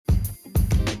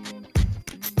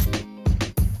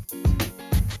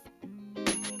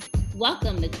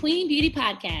Welcome to Queen Beauty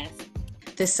Podcast,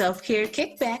 the self-care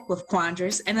kickback with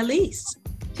Quandras and Elise,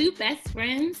 two best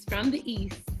friends from the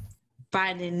East,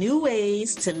 finding new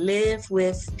ways to live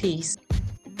with peace.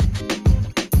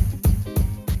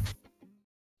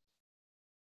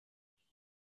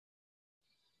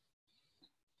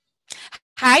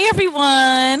 Hi,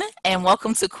 everyone, and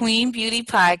welcome to Queen Beauty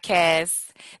Podcast.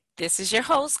 This is your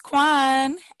host,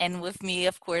 Quan, and with me,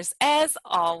 of course, as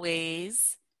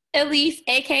always, Elise,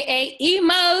 aka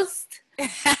E-Most,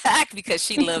 because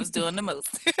she loves doing the most.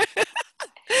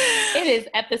 It is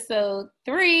episode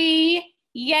 3.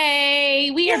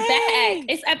 Yay! We are back.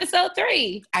 It's episode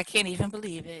 3. I can't even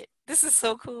believe it. This is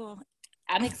so cool.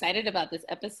 I'm excited about this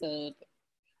episode.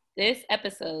 This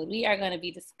episode, we are going to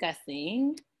be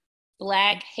discussing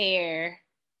Black hair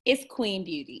is Queen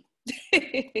Beauty.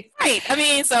 Right. I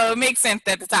mean, so it makes sense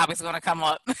that the topic's going to come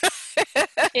up.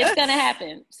 It's going to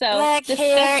happen. So Black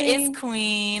hair is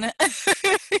queen.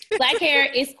 Black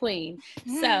hair is queen.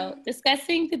 So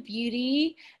discussing the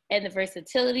beauty and the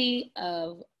versatility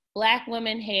of Black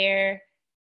women hair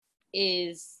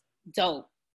is dope.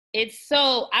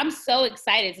 I'm so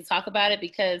excited to talk about it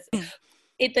because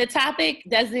the topic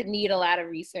doesn't need a lot of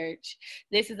research.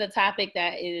 This is a topic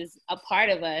that is a part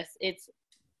of us. It's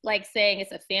like saying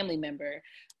it's a family member.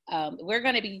 We're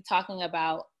going to be talking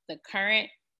about the current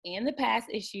and the past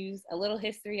issues, a little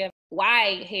history of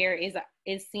why hair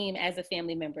is seen as a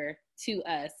family member to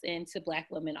us and to Black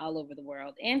women all over the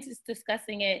world, and just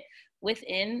discussing it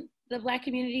within the Black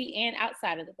community and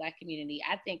outside of the Black community.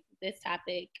 I think this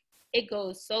topic, it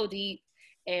goes so deep.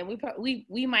 And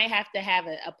we might have to have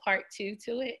a part 2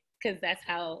 to it because that's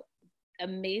how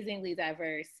amazingly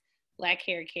diverse Black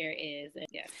hair care is. And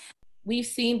yeah, we've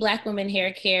seen Black women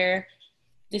hair care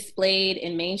displayed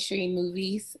in mainstream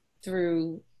movies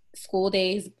through School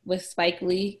Days with Spike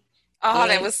Lee. Oh,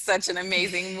 that was such an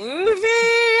amazing movie.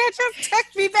 It just took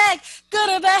me back.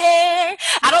 Good about hair.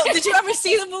 Did you ever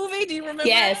see the movie? Do you remember?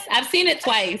 Yes, I've seen it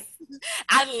twice.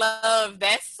 I love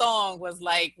that song. Was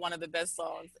like one of the best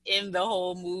songs in the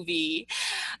whole movie.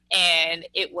 And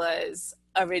it was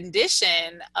a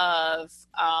rendition of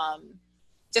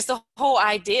just the whole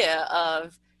idea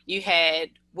of you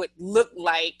had what looked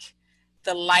like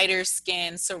the lighter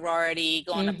skin sorority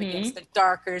going up against the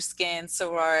darker skin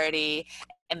sorority.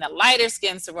 And the lighter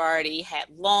skin sorority had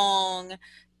long,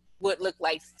 what looked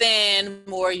like thin,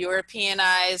 more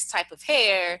Europeanized type of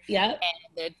hair. Yeah.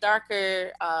 And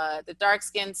the dark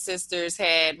skinned sisters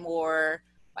had more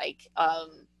like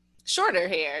shorter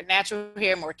hair, natural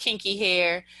hair, more kinky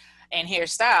hair and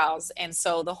hairstyles. And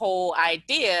so the whole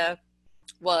idea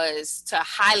was to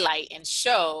highlight and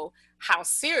show how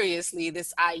seriously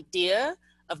this idea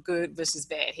of good versus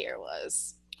bad hair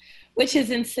was. Which is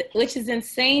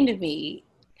insane to me.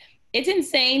 It's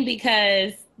insane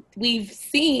because we've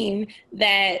seen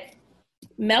that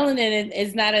melanin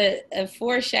is not a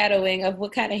foreshadowing of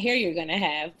what kind of hair you're going to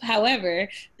have. However,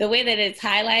 the way that it's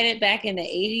highlighted back in the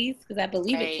 80s, because I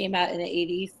believe it came out in the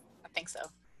 80s. I think so.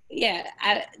 Yeah,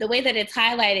 the way that it's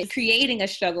highlighted, creating a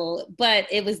struggle, but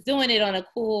it was doing it on a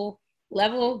cool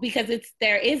level because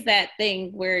there is that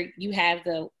thing where you have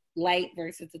the light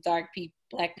versus the dark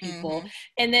Black people.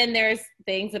 And then there's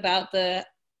things about the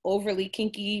overly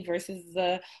kinky versus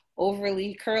the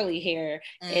overly curly hair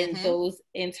and those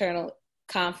internal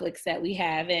conflicts that we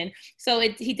have. And so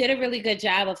he did a really good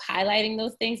job of highlighting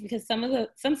those things because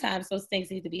sometimes those things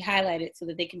need to be highlighted so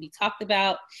that they can be talked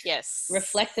about,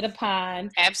 reflected upon.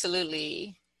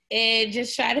 Absolutely. And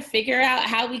just try to figure out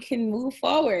how we can move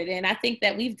forward. And I think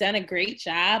that we've done a great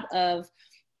job of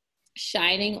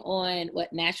shining on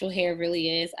what natural hair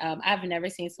really is. I've never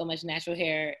seen so much natural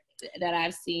hair that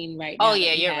I've seen right now. Oh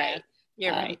yeah, you're right.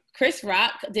 You're right. Chris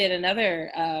Rock did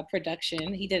another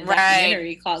production. He did a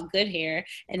documentary called Good Hair,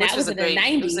 and that was in the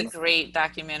 90s. It was a great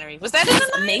documentary. Was that in the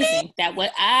 90s? Amazing. That was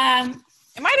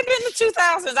it might have been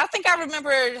the 2000s. I think I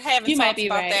remember having talked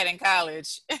about that in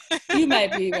college. You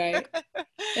might be right.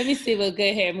 Let me see what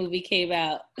Good Hair movie came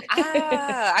out.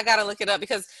 I gotta look it up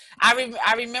because I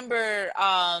remember.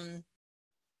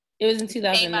 It was in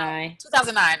 2009.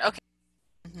 2009. Okay.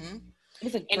 It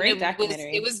was a great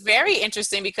documentary. It was very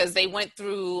interesting because they went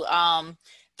through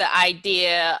the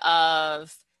idea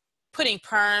of putting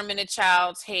perm in a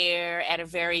child's hair at a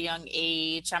very young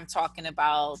age. I'm talking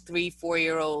about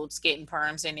 3-4-year-olds getting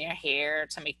perms in their hair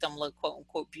to make them look quote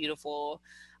unquote beautiful.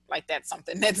 Like that's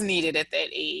something that's needed at that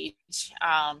age.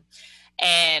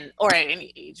 Or at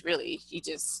any age really.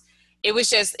 it was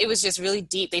just really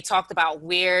deep. They talked about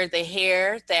where the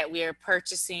hair that we're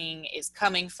purchasing is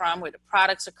coming from, where the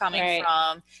products are coming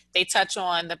from. They touch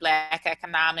on the Black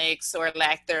economics or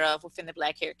lack therereof within the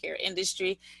Black hair care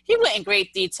industry. He went in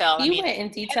great detail. He went in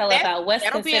detail about what's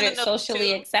considered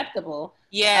socially acceptable.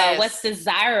 Yes. What's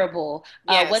desirable,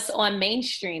 yes. What's on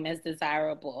mainstream as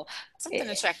desirable. Something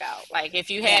to check out. Like if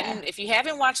you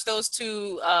haven't watched those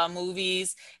two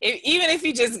movies, even if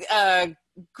you just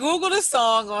Google the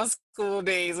song on School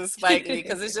Days with Spike Lee,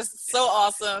 because it's just so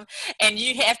awesome. And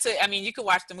you have to, I mean, you could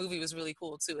watch the movie. It was really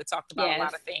cool too. It talked about a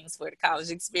lot of things for the college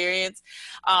experience.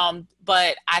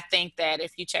 But I think that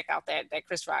if you check out that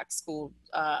Chris Rock School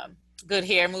Good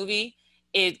Hair movie,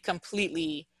 it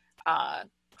completely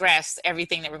grasps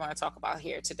everything that we're going to talk about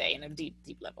here today in a deep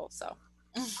level. So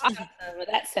awesome. Well,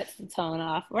 that sets the tone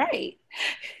off. Right.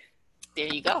 There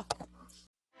you go.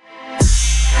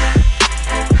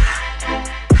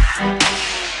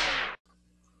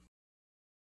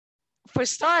 For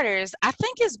starters, I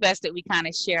think it's best that we kind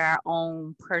of share our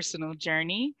own personal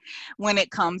journey when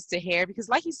it comes to hair, because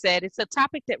like you said, it's a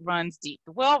topic that runs deep.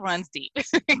 The well runs deep.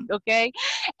 Okay.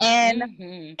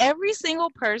 And every single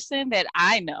person that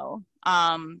I know,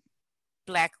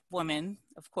 Black woman,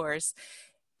 of course,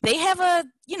 they have a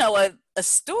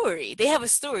story. They have a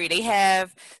story. They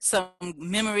have some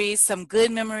memories, some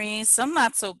good memories, some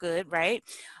not so good, right?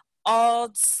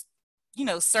 All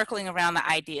circling around the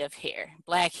idea of hair,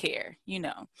 Black hair,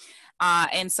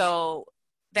 and so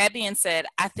that being said,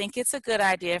 I think it's a good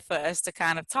idea for us to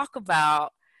kind of talk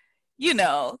about,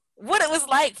 what it was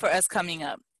like for us coming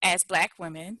up as Black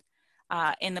women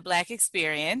in the Black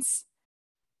experience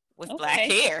with Black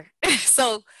hair.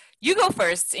 So you go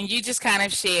first and you just kind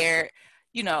of share,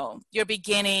 your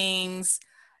beginnings,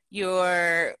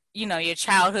 your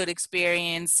childhood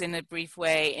experience in a brief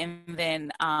way, and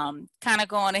then kind of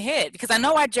go on ahead, because I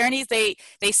know our journeys, they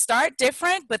start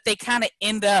different, but they kind of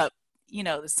end up,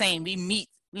 the same. We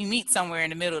meet somewhere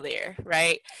in the middle there,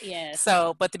 right? Yeah.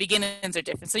 So, but the beginnings are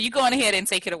different. So you go on ahead and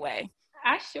take it away.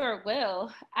 I sure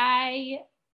will. I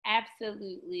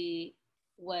absolutely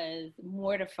was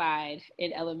mortified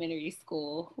in elementary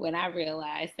school when I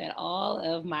realized that all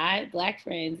of my Black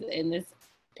friends in this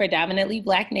predominantly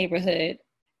Black neighborhood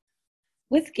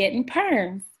was getting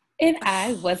perms, and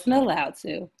I wasn't allowed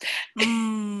to.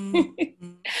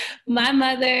 My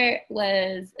mother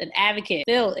was an advocate,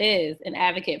 still is an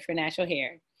advocate for natural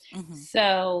hair.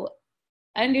 So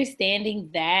understanding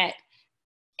that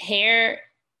hair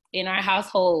in our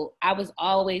household, I was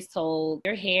always told,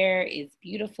 your hair is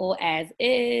beautiful as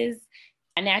is.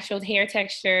 A natural hair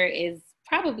texture is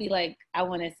probably like, I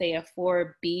want to say a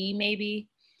 4B maybe.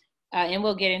 And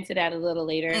we'll get into that a little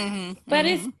later. But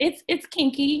it's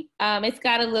kinky. It's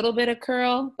got a little bit of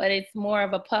curl, but it's more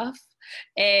of a puff.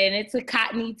 And it's a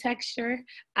cottony texture.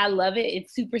 I love it.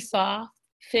 It's super soft.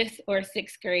 5th or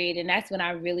 6th grade. And that's when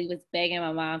I really was begging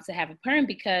my mom to have a perm,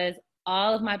 because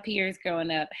all of my peers growing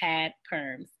up had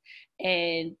perms,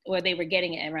 or they were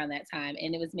getting it around that time,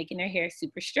 and it was making their hair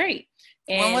super straight.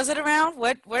 And when was it around?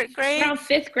 What grade? Around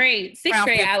 5th grade. 6th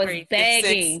grade, I was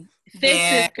begging.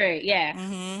 5th grade, yeah.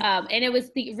 And it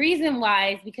was the reason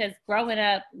why is because growing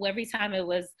up, every time it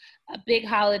was a big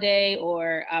holiday,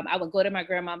 or I would go to my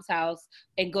grandmom's house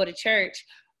and go to church,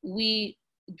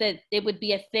 it would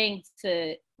be a thing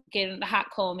to get in the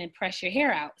hot comb and press your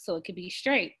hair out so it could be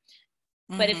straight.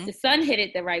 But if the sun hit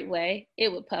it the right way,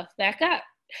 it would puff back up.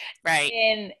 Right.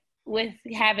 And with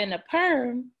having a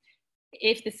perm,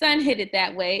 if the sun hit it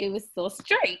that way, it was still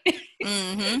straight.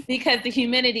 Because the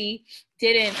humidity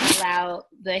didn't allow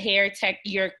the hair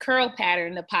your curl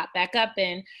pattern to pop back up.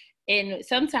 And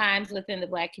sometimes within the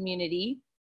Black community,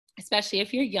 especially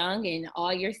if you're young and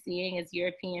all you're seeing is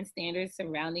European standards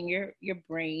surrounding your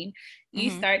brain, you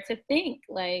start to think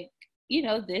like,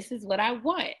 this is what I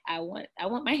want. I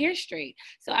want my hair straight.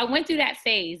 So I went through that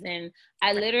phase, and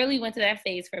I literally went through that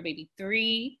phase for maybe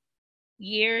 3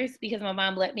 years, because my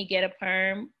mom let me get a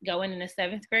perm going in the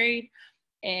 7th grade.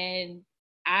 And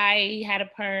I had a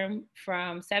perm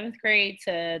from 7th grade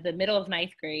to the middle of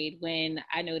 9th grade, when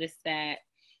I noticed that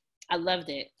I loved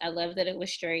it. I loved that it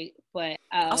was straight. But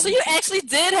so you actually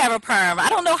did have a perm. I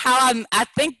don't know how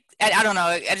I don't know.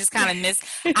 I just kind of miss.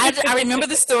 I remember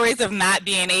the stories of not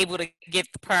being able to get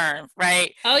the perm,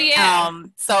 right? Oh yeah.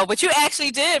 But you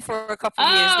actually did for a couple of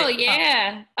years. Oh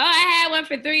yeah. Oh, I had one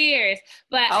for 3 years.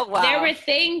 But there were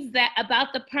things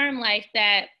about the perm life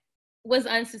that was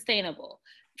unsustainable.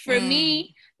 For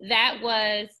me, that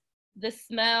was the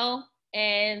smell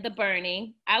and the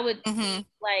burning. I would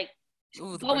like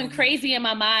going crazy in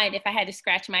my mind if I had to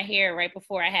scratch my hair right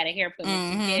before I had a hair put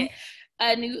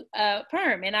a new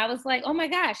perm. And I was like, oh my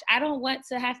gosh, I don't want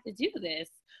to have to do this.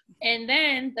 And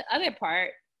then the other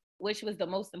part, which was the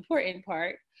most important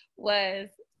part, was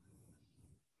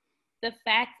the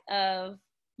fact of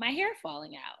my hair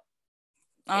falling out.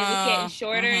 It was getting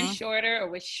shorter and shorter, or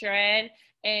would shred.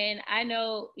 And I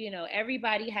know,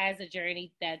 everybody has a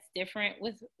journey that's different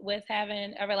with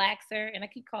having a relaxer. And I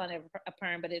keep calling it a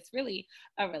perm, but it's really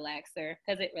a relaxer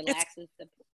because it relaxes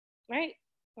right?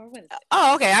 Or what is it?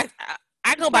 Oh, okay.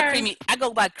 I go by creamy. I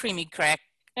go by creamy crack,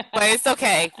 but it's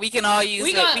okay. We can all use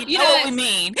it. We know what we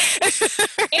mean.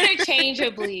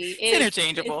 Interchangeably. It's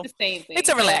interchangeable. It's the same thing. It's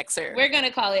a relaxer. We're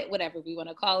gonna call it whatever we want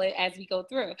to call it as we go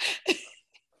through.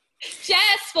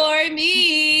 Just for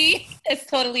me. It's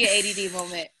totally an ADD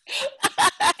moment.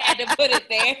 I had to put it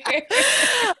there.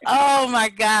 Oh my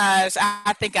gosh.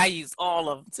 I think I use all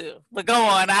of them too. But go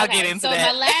on, I'll get into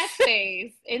that. So my last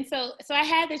phase. And so I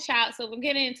had the child. So I'm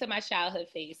getting into my childhood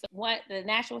phase. So the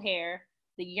natural hair,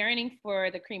 the yearning for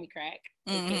the creamy crack,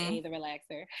 aka the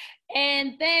relaxer.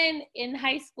 And then in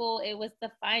high school, it was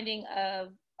the finding of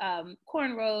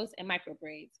cornrows and micro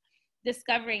braids.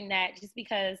 Discovering that just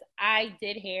because I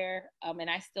did hair and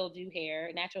I still do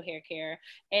hair, natural hair care,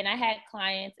 and I had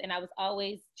clients and I was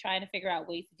always trying to figure out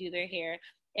ways to do their hair,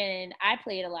 and I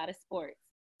played a lot of sports,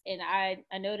 and I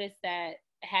noticed that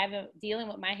dealing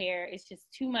with my hair is just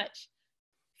too much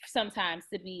sometimes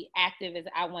to be active as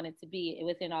I wanted to be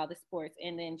within all the sports,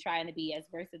 and then trying to be as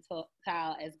versatile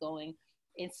as going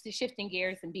into shifting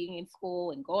gears and being in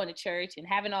school and going to church and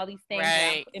having all these things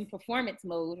in performance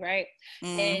mode, right?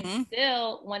 And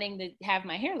still wanting to have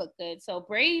my hair look good. So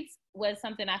braids was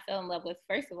something I fell in love with,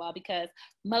 first of all, because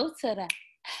Mo to the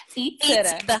Eat to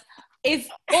the is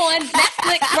on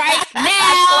Netflix right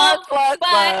now.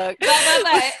 But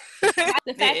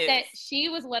the fact that she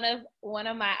was one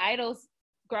of my idols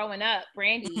growing up,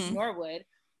 Brandy Norwood,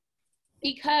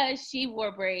 because she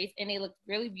wore braids and they looked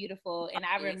really beautiful. And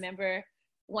I remember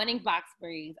wanting box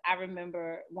braids. I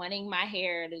remember wanting my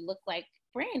hair to look like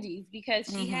Brandy's because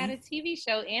she had a TV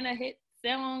show and a hit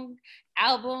song,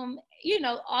 album,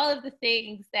 all of the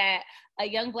things that a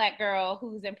young Black girl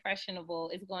who's impressionable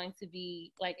is going to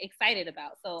be like excited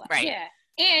about. So yeah,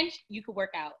 and you could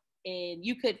work out and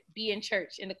you could be in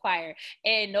church in the choir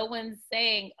and no one's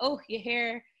saying, oh, your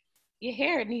hair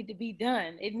need to be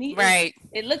done.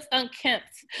 It looks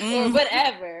unkempt or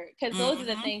whatever, because those are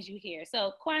the things you hear.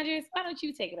 So Quandris, why don't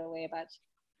you take it away about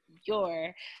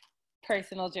your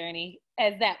personal journey,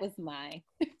 as that was mine.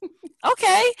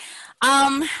 Okay.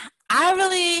 I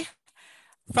really,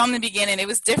 from the beginning, it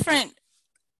was different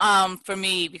for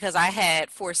me because I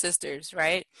had 4 sisters,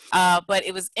 right? But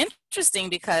it was interesting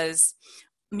because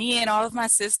me and all of my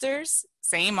sisters,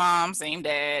 same mom, same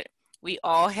dad, we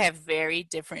all have very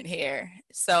different hair.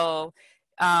 So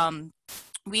one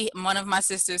of my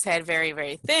sisters had very,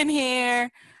 very thin hair.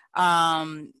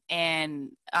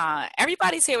 And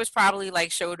everybody's hair was probably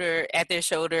like at their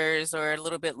shoulders or a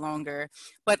little bit longer,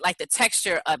 but like the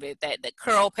texture of it, that the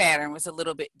curl pattern was a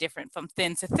little bit different from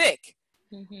thin to thick.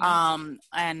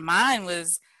 And mine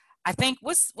was, I think,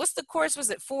 what's the course? Was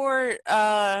it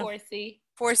 4C?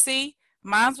 4C?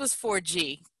 Mine was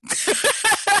 4G.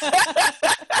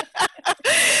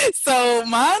 So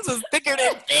mine was thicker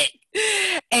than thick.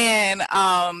 And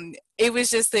it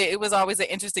was always an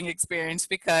interesting experience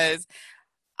because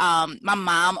my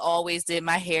mom always did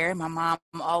my hair. My mom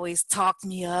always talked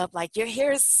me up like, your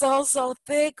hair is so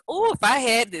thick. Oh, if I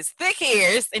had this thick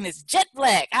hair and it's jet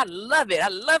black, I love it. I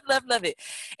love it.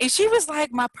 And she was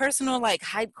like my personal like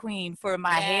hype queen for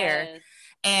my hair.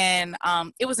 And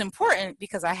it was important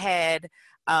because I had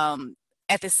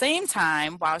at the same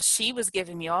time, while she was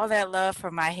giving me all that love for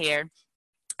my hair,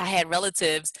 I had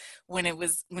relatives when it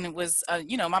was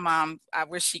my mom, I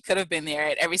wish she could have been there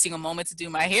at every single moment to do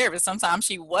my hair, but sometimes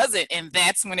she wasn't. And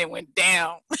that's when it went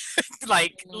down,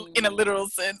 like in a literal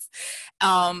sense.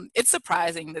 It's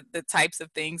surprising the types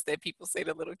of things that people say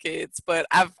to little kids, but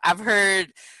I've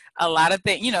heard a lot of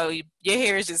things, your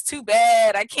hair is just too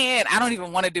bad. I don't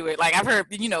even want to do it. Like I've heard,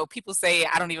 people say,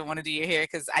 I don't even want to do your hair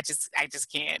because I just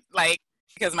can't. Like,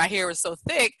 because my hair was so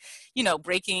thick,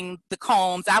 breaking the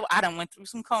combs. I done went through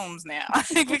some combs now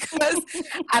because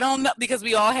I don't know, because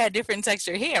we all had different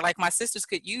texture hair. Like my sisters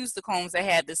could use the combs that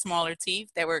had the smaller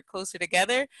teeth that were closer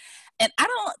together. And I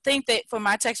don't think that for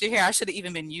my texture hair, I should have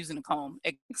even been using a comb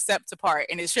except to part.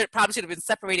 And it probably should have been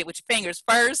separated with your fingers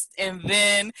first. And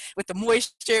then with the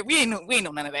moisture, we ain't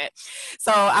know none of that.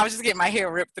 So I was just getting my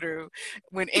hair ripped through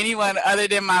when anyone other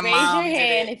than my mom Raise your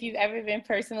hand did it. if you've ever been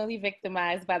personally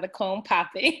victimized by the comb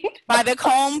popping. By the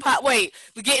comb pop. Wait,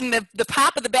 we're getting the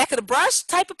pop of the back of the brush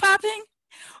type of popping?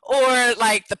 or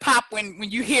like the pop when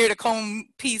you hear the comb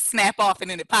piece snap off and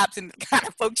then it pops and kind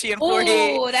of pokes you in the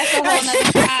forehead. Oh, that's a whole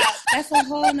nother pop. That's a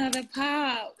whole nother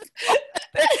pop.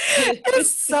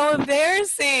 It's so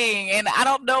embarrassing, and I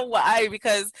don't know why,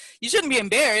 because you shouldn't be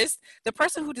embarrassed. The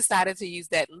person who decided to use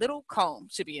that little comb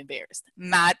should be embarrassed,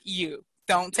 not you.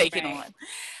 Don't take it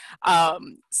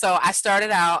on. So I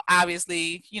started out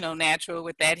obviously, natural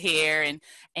with that hair,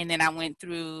 and then I went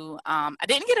through, I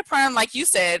didn't get a perm like you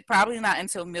said, probably not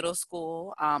until middle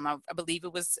school. I believe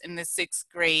it was in the 6th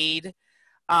grade.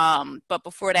 But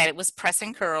before that it was press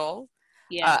and curl.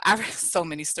 Yeah. I read so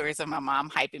many stories of my mom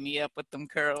hyping me up with them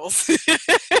curls.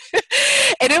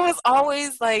 And it was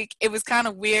always like, it was kind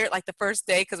of weird, like the first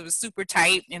day, because it was super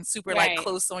tight and super like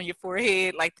close on your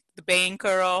forehead, like the bang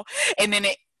curl. And then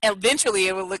eventually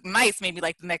it would look nice maybe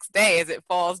like the next day as it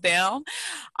falls down.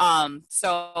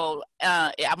 So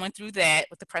I went through that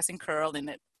with the press and curl, and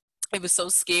it was so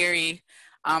scary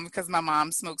because my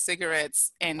mom smoked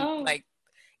cigarettes, and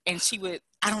and she would,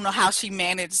 I don't know how she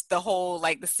managed the whole,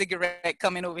 like the cigarette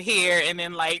coming over here and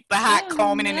then like the hot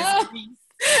combing in his grease.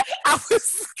 I was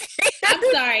scared.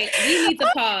 I'm sorry. We need to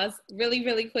pause really,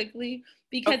 really quickly,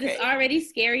 because it's already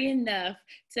scary enough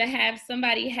to have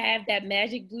somebody have that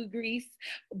magic blue grease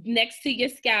next to your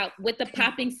scalp with the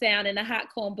popping sound and the hot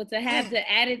comb, but to have the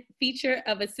added feature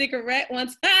of a cigarette on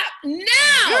top, no!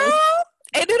 Girl.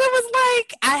 And then it was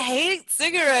like, I hate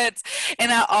cigarettes.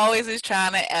 And I always was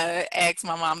trying to ask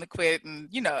my mom to quit. And,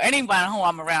 anybody who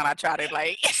I'm around, I try to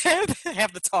like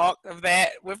have the talk of that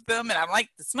with them. And I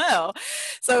like the smell.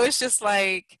 So it's just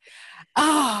like,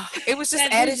 it was just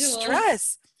added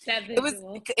stress. It was,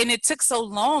 and it took so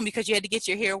long because you had to get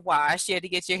your hair washed. You had to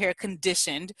get your hair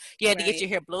conditioned. You had to get your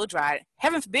hair blow dried.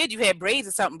 Heaven forbid you had braids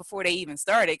or something before they even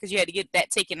started, because you had to get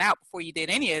that taken out before you did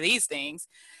any of these things.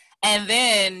 And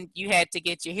then you had to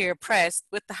get your hair pressed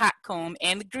with the hot comb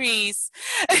and the grease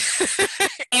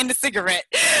and the cigarette.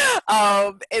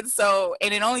 And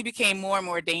it only became more and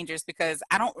more dangerous because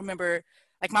I don't remember,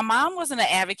 like my mom wasn't an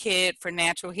advocate for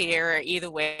natural hair either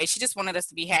way. She just wanted us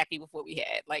to be happy with what we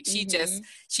had. Like she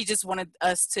just wanted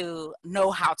us to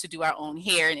know how to do our own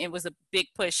hair. And it was a big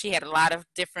push. She had a lot of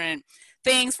different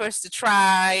things for us to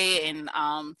try, and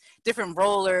different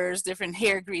rollers, different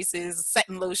hair greases,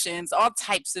 setting lotions, all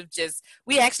types of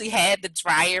we actually had the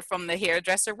dryer from the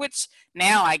hairdresser, which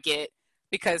now I get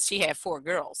because she had 4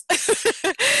 girls.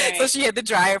 So she had the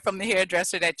dryer from the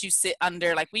hairdresser that you sit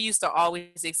under. Like we used to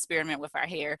always experiment with our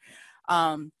hair.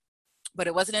 But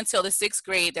it wasn't until the 6th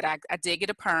grade that I did get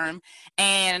a perm.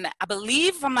 And I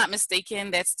believe, if I'm not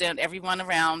mistaken, that's still everyone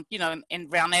around,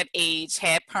 around that age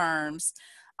had perms.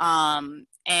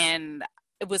 And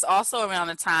it was also around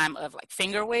the time of like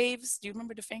finger waves. Do you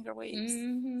remember the finger waves?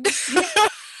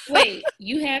 Mm-hmm. Wait,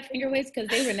 you had finger waves? Because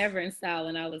they were never in style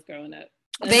when I was growing up.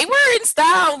 They were in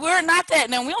style. We're not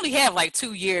that. No, we only have like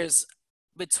 2 years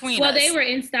between us. Well, they were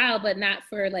in style, but not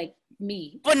for like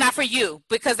me. But not for you,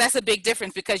 because that's a big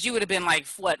difference, because you would have been like,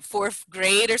 what, 4th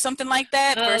grade or something like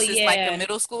that versus like the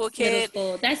middle school kid.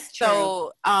 Middle school. That's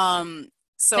true.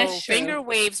 So finger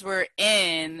waves were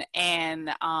in,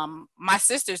 and my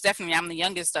sisters definitely, I'm the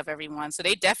youngest of everyone, so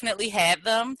they definitely had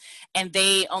them, and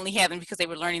they only had them because they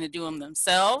were learning to do them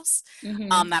themselves,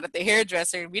 not at the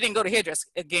hairdresser. We didn't go to hairdresser.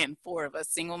 Again, 4 of us,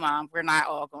 single mom, we're not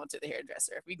all going to the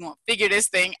hairdresser. We're going to figure this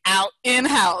thing out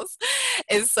in-house.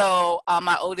 And so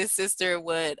my oldest sister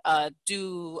would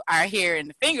do our hair in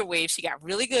the finger wave. She got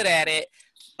really good at it,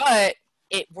 but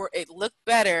it looked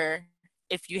better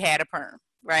if you had a perm.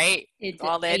 Right?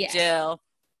 All that gel.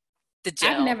 The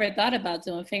gel. I've never thought about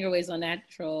doing finger waves on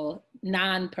natural,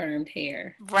 non-permed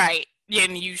hair. Right.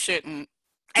 And you shouldn't.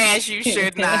 As you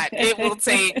should not. It will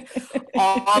take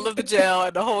all of the gel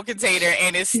and the whole container,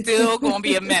 and it's still going to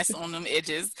be a mess on them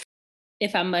edges.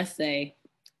 If I must say,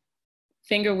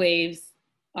 finger waves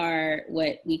are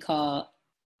what we call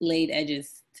laid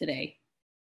edges today.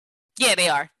 Yeah, they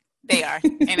are. They are.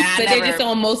 And but they're just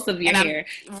on most of your hair.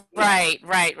 Right.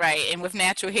 And with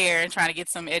natural hair and trying to get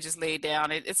some edges laid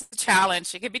down, it's a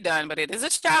challenge. It can be done, but it is a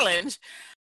challenge.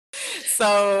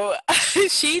 So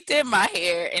she did my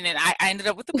hair, and then I ended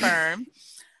up with the perm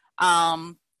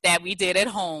that we did at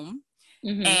home.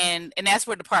 And that's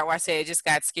where the part where I say it just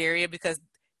got scarier, because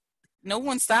no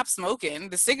one stopped smoking.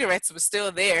 The cigarettes were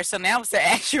still there. So now it's the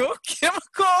actual chemical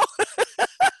on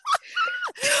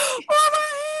my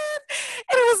head.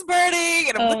 And it was burning.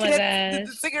 And I'm looking at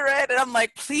the cigarette, and I'm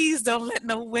like, please don't let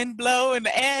no wind blow and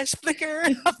the ash flicker.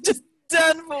 I'm just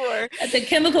done for. The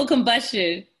chemical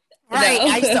combustion. Right. No.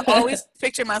 I used to always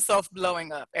picture myself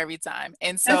blowing up every time.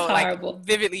 And so I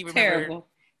vividly remember. Terrible.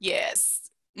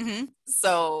 Yes.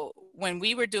 So when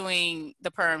we were doing the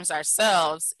perms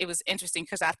ourselves, it was interesting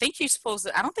because I don't think you're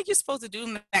supposed to do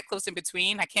them that close in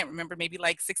between. I can't remember, maybe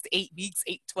like 6 to 8 weeks,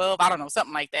 8 to 12, I don't know,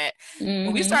 something like that.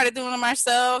 When we started doing them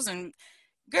ourselves, and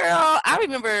girl, I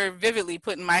remember vividly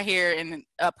putting my hair in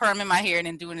a perm in my hair and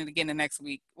then doing it again the next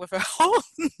week with a whole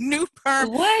new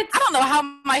perm. What? I don't know how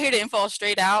my hair didn't fall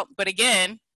straight out, but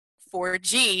again,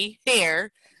 4G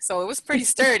hair. So it was pretty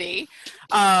sturdy.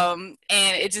 And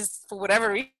it just, for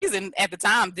whatever reason at the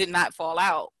time, did not fall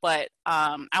out. But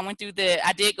I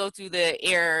did go through the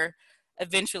era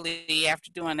eventually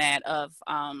after doing that of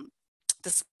the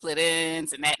split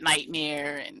ends and that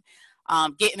nightmare, and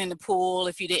getting in the pool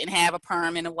if you didn't have a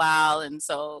perm in a while. And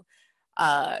so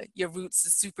your roots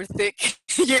is super thick,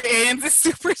 your ends is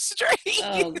super straight.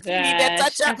 Oh gosh, you need that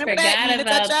touch up. I forgot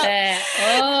about that.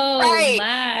 Oh right.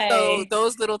 my. So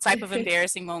those little type of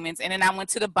embarrassing moments. And then I went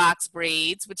to the box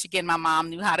braids, which again, my mom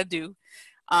knew how to do.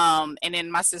 And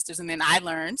then my sisters, and then I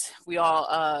learned, we all,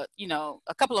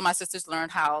 a couple of my sisters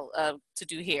learned how to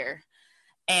do hair.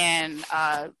 And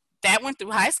that went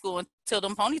through high school until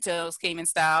them ponytails came in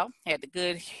style. Had the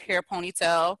good hair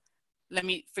ponytail.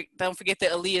 Don't forget the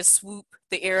Aaliyah swoop,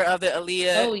 the era of the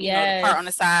Aaliyah. Oh, yeah. The part on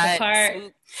the side. The part.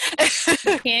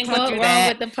 You can't go wrong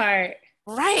with the part.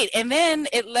 Right. And then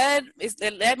it led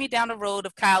me down the road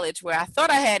of college where I thought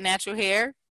I had natural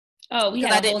hair. Oh, we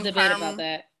had a whole debate about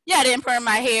that. Yeah, I didn't perm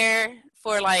my hair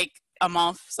for like a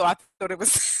month, so I thought it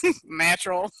was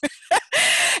natural.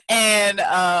 And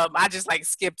I just like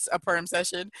skipped a perm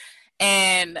session.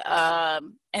 And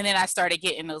then I started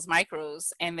getting those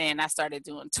micros, and then I started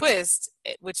doing twists,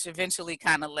 which eventually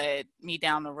kind of led me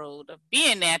down the road of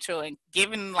being natural and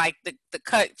giving like the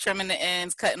cut, trimming the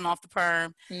ends, cutting off the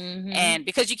perm. And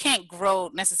because you can't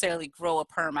necessarily grow a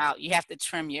perm out, you have to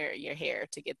trim your hair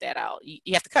to get that out.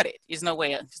 You have to cut it. There's no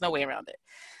way around it.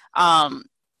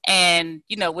 And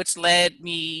which led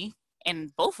me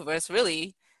and both of us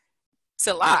really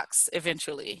to locks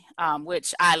eventually,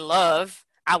 which I love.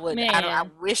 I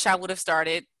wish I would have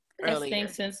started earlier. Best thing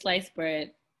since sliced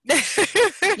bread.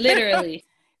 Literally.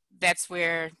 That's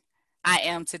where I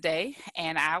am today,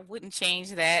 and I wouldn't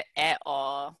change that at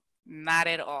all. Not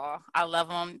at all. I love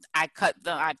them. I cut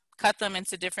them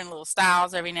into different little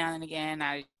styles every now and again.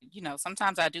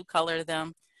 Sometimes I do color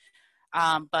them.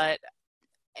 But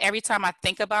every time I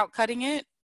think about cutting it,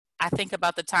 I think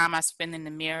about the time I spend in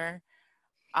the mirror.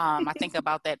 I think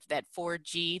about that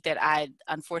 4G that I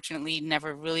unfortunately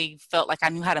never really felt like I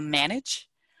knew how to manage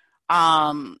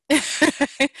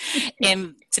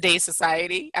in today's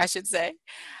society, I should say.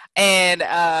 And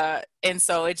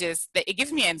so it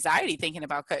gives me anxiety thinking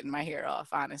about cutting my hair off,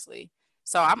 honestly.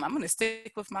 So I'm going to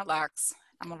stick with my locks.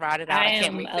 I'm going to ride it out. I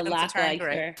can't wait for them to turn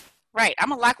gray. Right.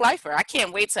 I'm a lock lifer. I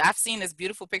can't wait I've seen this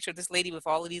beautiful picture of this lady with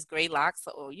all of these gray locks.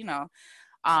 So,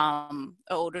 an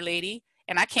older lady,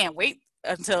 and I can't wait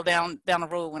until down the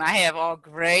road when I have all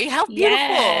gray. How beautiful.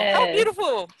 Yes. How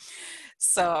beautiful.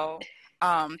 So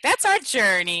that's our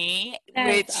journey.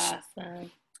 That's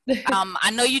awesome. I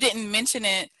know you didn't mention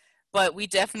it, but we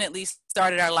definitely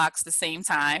started our locks the same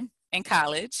time in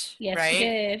college. Yes, right? We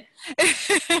did.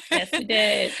 Yes, we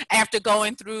did. After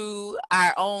going through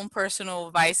our own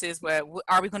personal vices, where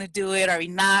are we going to do it? Are we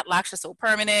not? Locks are so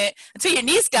permanent. Until your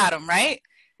niece got them, right?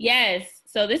 Yes.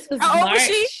 So this was How March. Old was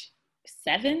she?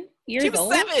 7 years old. She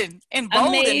was 7 and bold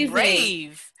Amazing. And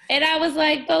brave. And I was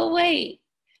like, but wait,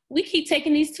 we keep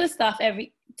taking these twist outs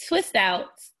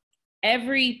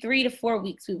every 3 to 4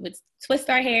 weeks. We would twist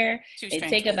our hair and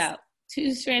take them out.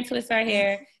 2-strand twist our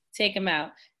hair, take them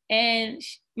out. And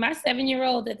my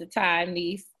 7-year-old at the time,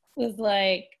 niece, was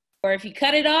like, or if you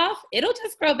cut it off, it'll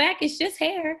just grow back. It's just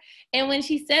hair. And when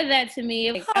she said that to me,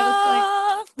 I was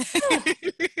like,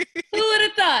 who would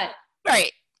have thought?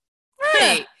 Right.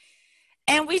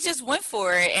 And we just went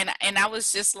for it. And I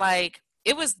was just like,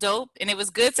 it was dope. And it was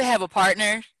good to have a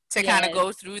partner to kind of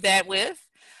go through that with.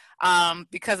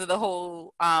 Because of the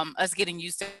whole us getting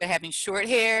used to having short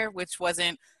hair, which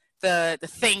wasn't the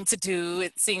thing to do.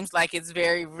 It seems like it's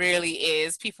very rarely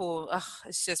is. People,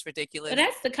 it's just ridiculous. But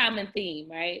that's the common theme,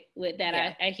 right? With that,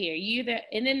 yeah. I hear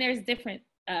and then there's different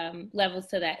levels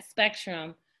to that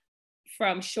spectrum,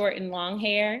 from short and long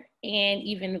hair, and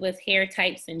even with hair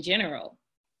types in general.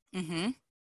 Mm-hmm.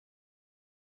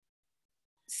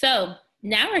 So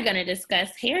now we're going to discuss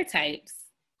hair types.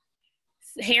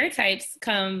 Hair types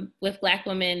come with Black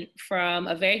women from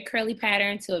a very curly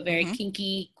pattern to a very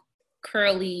kinky,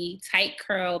 curly, tight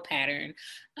curl pattern.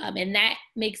 And that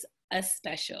makes us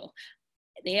special.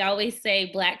 They always say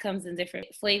Black comes in different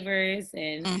flavors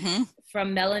and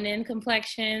from melanin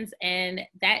complexions. And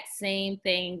that same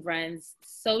thing runs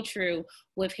so true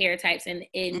with hair types. And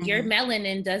your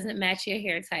melanin doesn't match your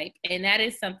hair type. And that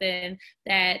is something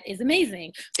that is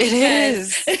amazing. It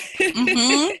is.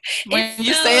 When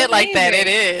you say it like that, it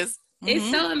is.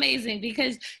 It's so amazing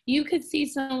because you could see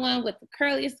someone with the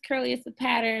curliest of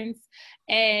patterns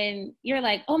and you're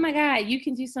like, oh my God, you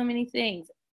can do so many things.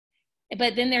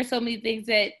 But then there's so many things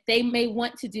that they may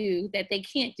want to do that they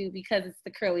can't do because it's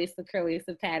the curliest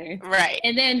of patterns. Right.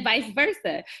 And then vice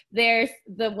versa. There's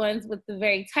the ones with the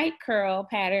very tight curl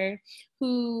pattern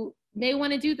who may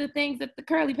want to do the things that the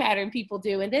curly pattern people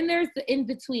do. And then there's the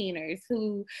in-betweeners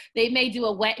who they may do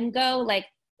a wet and go. Like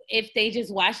if they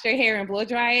just wash their hair and blow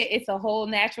dry it, it's a whole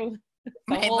natural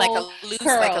like a loose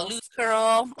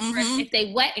curl. If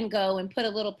they wet and go and put a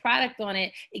little product on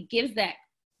it, it gives that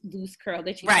loose curl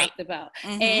that you talked about.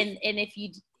 And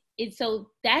so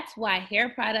that's why hair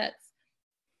products,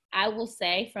 I will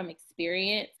say from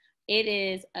experience, it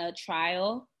is a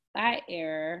trial by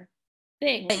error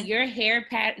thing. Your hair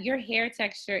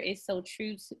texture is so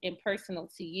true and personal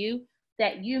to you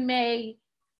that you may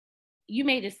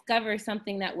discover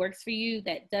something that works for you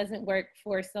that doesn't work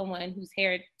for someone whose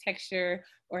hair texture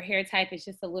or hair type is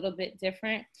just a little bit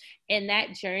different. And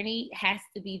that journey has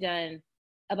to be done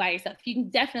by yourself. You can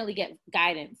definitely get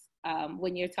guidance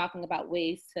when you're talking about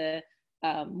ways to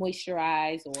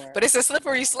moisturize but it's a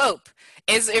slippery slope.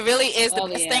 It really is the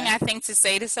best thing I think to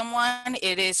say to someone.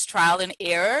 It is trial and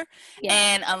error.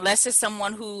 And unless it's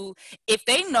someone who, if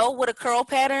they know what a curl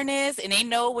pattern is and they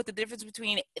know what the difference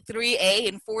between 3A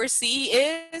and 4C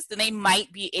is, then they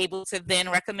might be able to then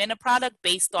recommend a product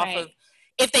based off of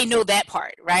if they know that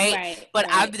part, right? But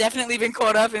I've definitely been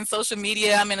caught up in social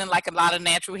media. I'm in like a lot of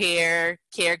natural hair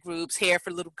care groups, hair for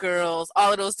little girls,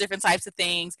 all of those different types of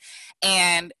things.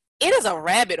 And it is a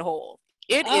rabbit hole.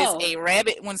 It is a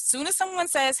rabbit. As soon as someone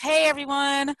says, hey,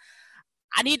 everyone,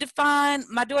 I need to find,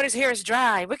 my daughter's hair is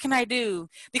dry. What can I do?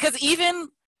 Because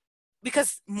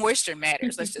moisture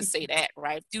matters. Let's just say that,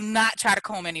 right? Do not try to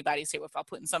comb anybody's hair without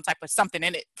putting some type of something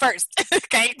in it first,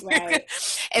 okay? Right.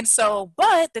 And so,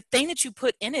 but the thing that you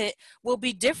put in it will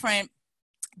be different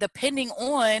depending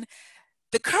on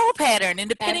the curl pattern and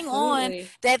depending on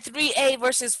that 3A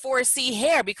versus 4C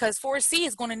hair, because 4C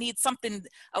is going to need something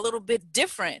a little bit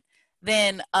different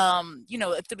than, a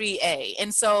 3A.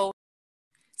 And so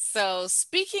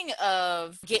speaking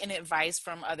of getting advice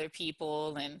from other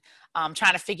people and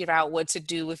trying to figure out what to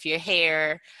do with your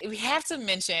hair, we have to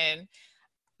mention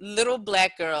little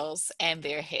Black girls and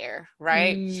their hair,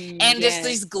 right? And just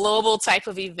these global type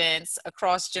of events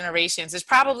across generations. There's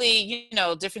probably,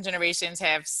 different generations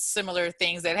have similar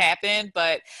things that happen,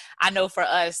 but I know for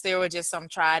us, there were just some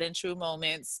tried and true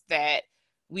moments that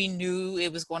we knew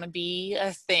it was going to be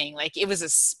a thing. Like it was a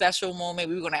special moment.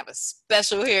 We were going to have a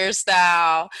special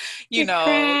hairstyle,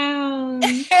 crown.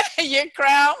 Your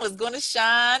crown was going to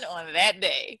shine on that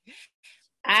day.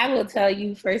 I will tell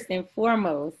you first and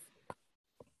foremost,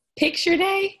 Picture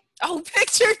Day? Oh,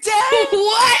 Picture Day!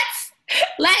 What?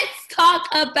 Let's talk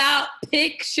about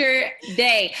Picture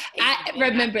Day. I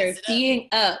remember being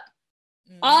up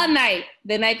all night,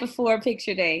 the night before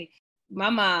Picture Day. My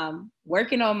mom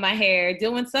working on my hair,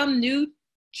 doing some new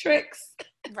tricks.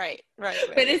 Right.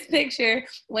 For this picture.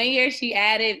 One year she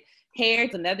added hair.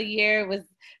 Another year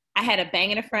I had a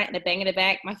bang in the front and a bang in the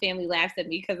back. My family laughs at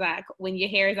me because when your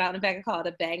hair is out in the back, I call it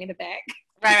a bang in the back.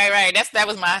 Right. That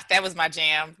was my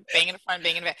jam. Bang in the front,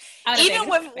 bang in the back. Even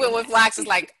with locks, it's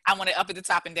like I want it up at the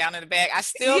top and down in the back. I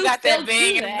still got that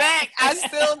bang in the back. I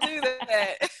still do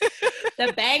that.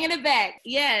 The bang in the back.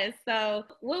 Yes. So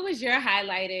what was your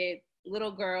highlighted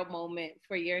little girl moment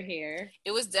for your hair?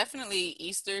 It was definitely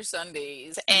Easter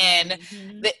Sundays. And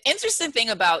the interesting thing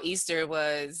about Easter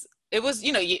was it was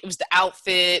the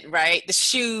outfit, right? The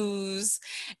shoes,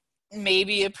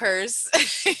 maybe a purse.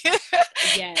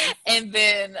 Yes. And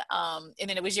then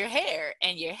it was your hair,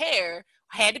 and your hair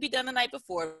had to be done the night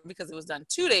before because it was done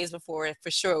 2 days before. For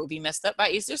sure it would be messed up by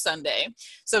Easter Sunday.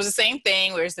 So it was the same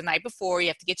thing where it's the night before, you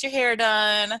have to get your hair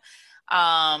done,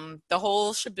 the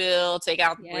whole shabill, take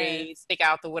out the braids, take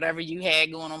out the whatever you had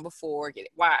going on before, get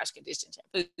it washed, conditioned,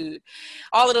 shampooed,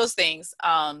 all of those things.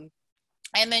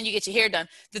 And then you get your hair done.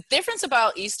 The difference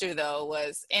about Easter, though,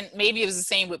 was, and maybe it was the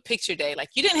same with Picture Day,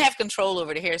 like you didn't have control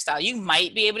over the hairstyle. You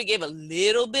might be able to give a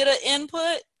little bit of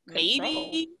input,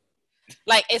 maybe.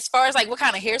 Like as far as like what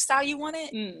kind of hairstyle you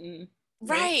wanted.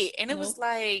 Right. And it was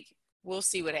like, we'll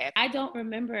see what happens. I don't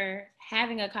remember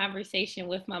having a conversation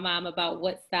with my mom about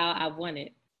what style I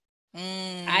wanted.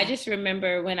 I just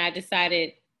remember when I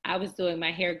decided I was doing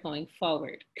my hair going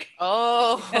forward.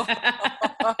 Oh,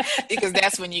 because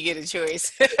that's when you get a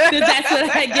choice. That's when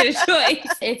I get a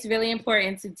choice. It's really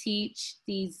important to teach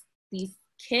these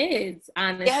kids,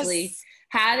 honestly, Yes.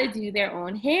 how to do their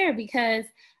own hair, because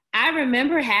I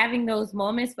remember having those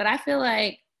moments, but I feel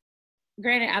like,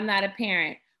 granted, I'm not a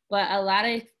parent, but a lot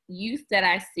of youth that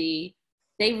I see,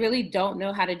 they really don't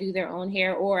know how to do their own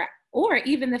hair, or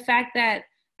even the fact that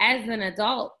as an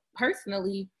adult,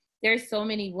 personally, there's so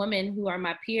many women who are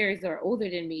my peers or older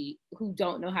than me who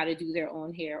don't know how to do their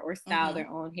own hair or style their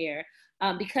own hair,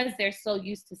 because they're so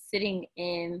used to sitting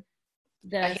in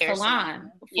the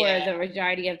salon for the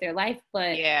majority of their life.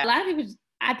 But a lot of people,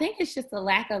 I think it's just a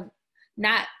lack of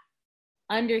not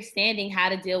understanding how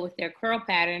to deal with their curl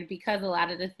pattern, because a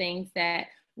lot of the things that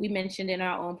we mentioned in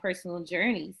our own personal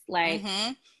journeys, like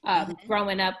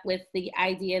growing up with the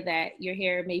idea that your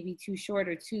hair may be too short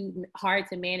or too hard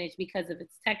to manage because of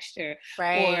its texture,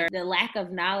 or the lack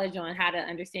of knowledge on how to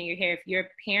understand your hair. If your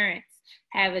parents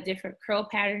have a different curl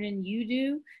pattern than you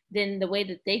do, then the way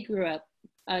that they grew up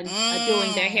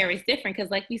doing their hair is different.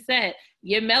 Because like you said,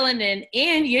 your melanin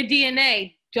and your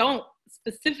DNA don't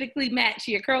specifically match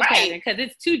your curl pattern, because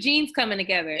it's two genes coming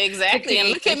together. Exactly. And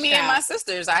look at me and my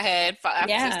sisters. I had 5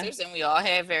 sisters, and we all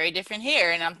had very different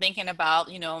hair. And I'm thinking about,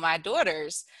 my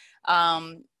daughters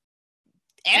and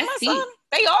my son.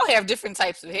 They all have different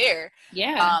types of hair.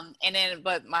 And then,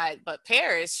 but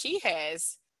Paris,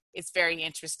 it's very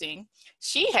interesting.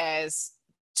 She has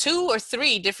 2 or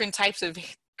 3 different types of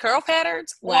curl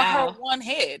patterns on her one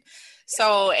head.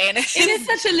 So, and it is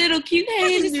such a little cute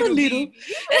head. It's so little.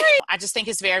 I just think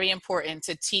it's very important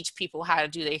to teach people how to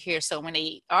do their hair. So when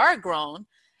they are grown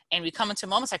and we come into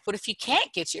moments like, what if you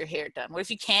can't get your hair done? What if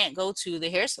you can't go to the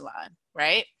hair salon,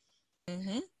 right?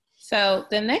 So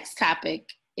the next topic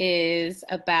is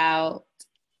about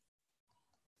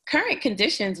current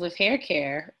conditions with hair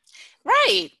care.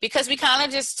 Right, because we kind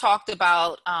of just talked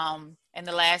about in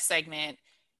the last segment,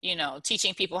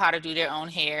 teaching people how to do their own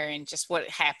hair and just what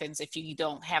happens if you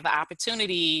don't have the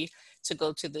opportunity to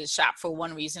go to the shop for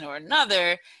one reason or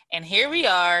another. And here we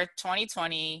are,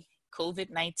 2020,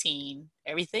 COVID-19,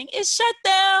 everything is shut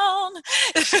down.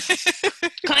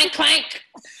 Clank, clank.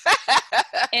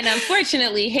 And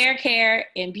unfortunately, hair care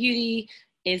and beauty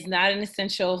is not an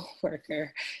essential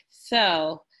worker.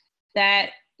 So that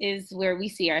is where we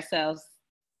see ourselves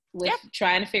with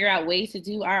trying to figure out ways to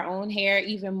do our own hair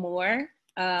even more.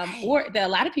 Or a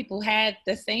lot of people had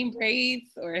the same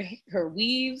braids or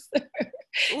weaves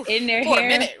in their for hair a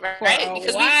minute, right? For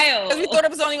because while. We thought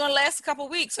it was only going to last a couple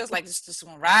of weeks. So it's like, just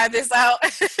going to ride this out.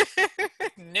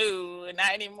 No,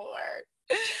 not anymore.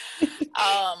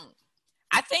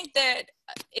 I think that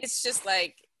it's just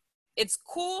like, it's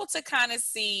cool to kind of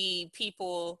see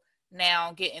people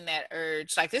now getting that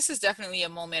urge. Like, this is definitely a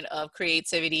moment of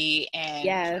creativity and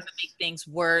trying to make things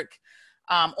work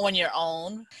on your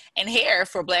own. And hair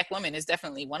for Black women is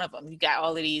definitely one of them. You got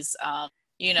all of these,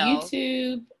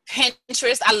 YouTube,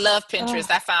 Pinterest. I love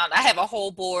Pinterest. I have a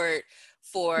whole board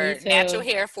for natural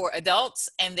hair for adults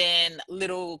and then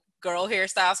little girl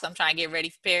hairstyles. So I'm trying to get ready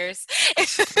for Paris.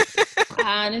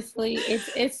 Honestly,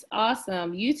 it's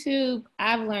awesome. YouTube,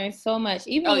 I've learned so much.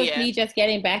 Even with me just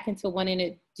getting back into wanting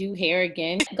to do hair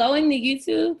again. Going to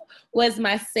YouTube was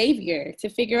my savior to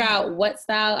figure out what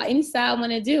style, any style I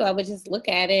want to do. I would just look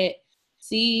at it,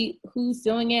 see who's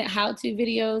doing it, how-to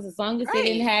videos, as long as they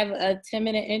didn't have a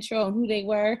 10-minute intro on who they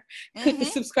were, click the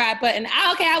subscribe button.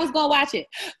 I was going to watch it.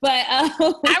 But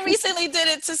I recently did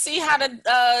it to see how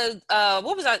to,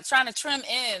 what was I trying to trim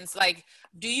ends? Like,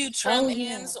 do you trim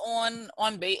ends on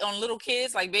little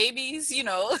kids, like babies,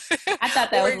 I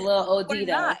thought that was a little OD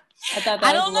though.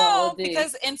 I don't know,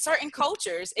 because in certain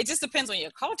cultures, it just depends on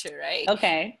your culture, right?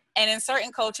 Okay. And in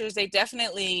certain cultures, they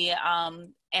definitely,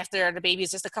 after the baby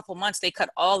is just a couple months, they cut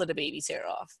all of the baby's hair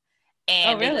off.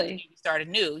 And really? They let the baby start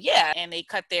anew. Yeah. And they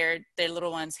cut their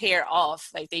little one's hair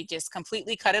off. Like, they just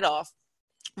completely cut it off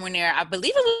when they're, I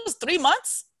believe it was 3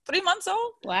 months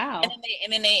old. Wow.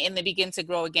 And then they begin to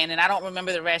grow again. And I don't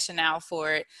remember the rationale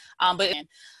for it.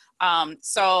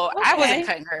 So I wasn't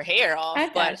cutting her hair off,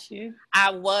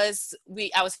 I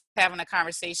was having a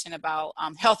conversation about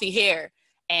healthy hair,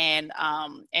 and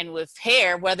with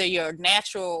hair, whether you're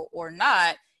natural or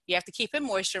not, you have to keep it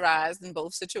moisturized in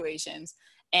both situations,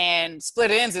 and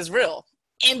split ends is real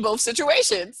in both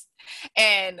situations.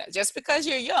 And just because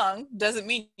you're young doesn't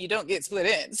mean you don't get split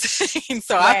ends.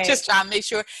 So I'm just trying to make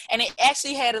sure. And it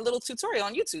actually had a little tutorial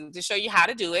on YouTube to show you how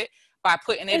to do it by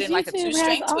putting it in like a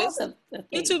 2-string twist.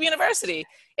 YouTube University.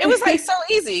 It was like so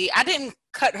easy. I didn't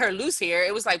cut her loose hair.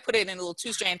 It was like put it in a little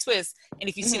 2-strand twist. And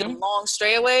if you see them long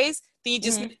strayaways, then you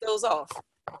just snip those off.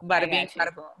 Bada I bing, got you.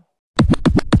 bada boom.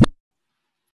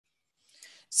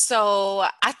 So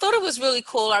I thought it was really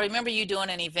cool. I remember you doing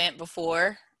an event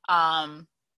before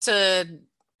to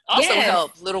also Yes.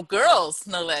 help little girls,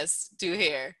 no less, do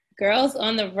hair. Girls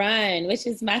on the Run, which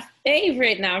is my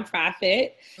favorite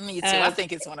nonprofit. Me too. I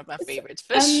think it's one of my favorites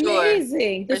for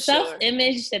Amazing. sure. The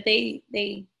self-image that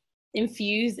they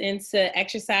infuse into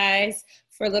exercise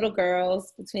for little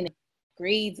girls between the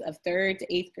grades of 3rd to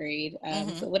 8th grade.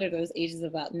 So what are those ages?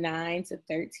 About 9 to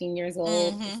 13 years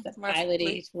old. It's the pilot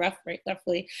age,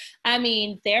 roughly. I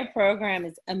mean, their program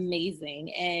is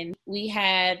amazing. And we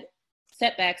had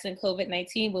setbacks in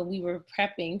COVID-19 when we were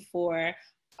prepping for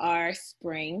our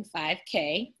spring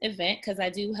 5K event, because I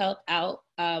do help out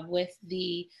with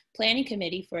the planning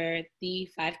committee for the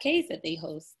 5Ks that they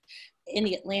host in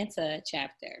the Atlanta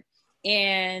chapter.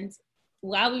 And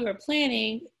while we were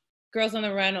planning Girls on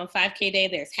the Run on 5K day,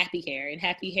 there's Happy Hair. And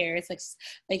Happy Hair is like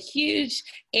a huge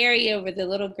area where the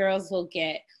little girls will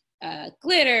get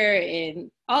glitter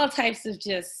and all types of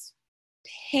just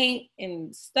paint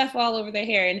and stuff all over their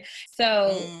hair. And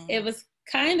so it was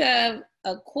kind of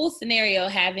a cool scenario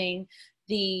having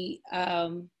the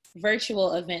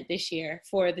virtual event this year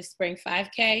for the Spring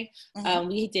 5K.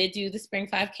 We did do the Spring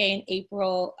 5K in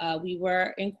April. We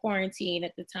were in quarantine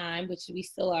at the time, which we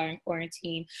still are in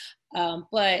quarantine.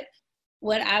 But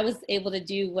what I was able to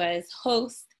do was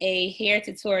host a hair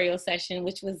tutorial session,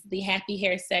 which was the Happy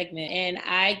Hair segment. And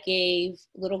I gave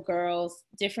little girls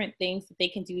different things that they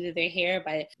can do to their hair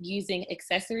by using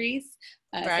accessories,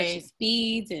 such as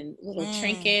beads and little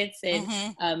trinkets,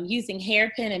 and using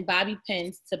hairpin and bobby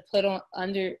pins to put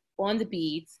on the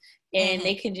beads. And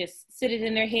they can just sit it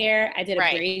in their hair. I did a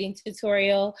braiding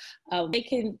tutorial. They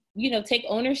can, take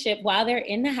ownership while they're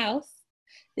in the house.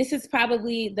 This is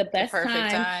probably the best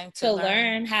time to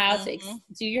learn how to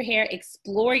do your hair,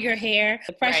 explore your hair,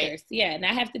 the pressures.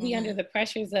 Not have to be under the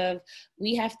pressures of,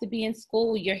 we have to be in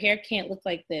school, your hair can't look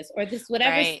like this, or this,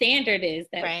 whatever standard is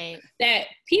that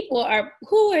people are,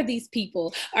 who are these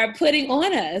people, are putting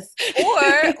on us.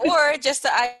 or just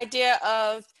the idea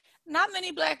of, not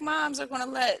many Black moms are going to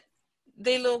let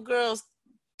their little girls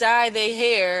dye their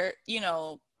hair,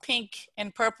 pink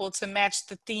and purple to match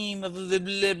the theme of blah,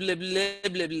 blah, blah, blah,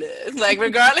 blah, blah. Like,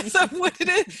 regardless of what it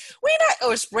is,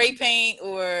 or spray paint,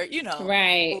 or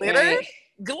glitter.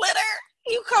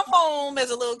 You come home as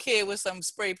a little kid with some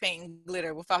spray paint and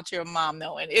glitter without your mom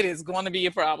knowing, it is going to be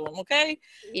a problem. Okay.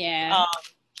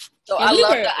 So I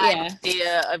love the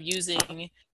idea of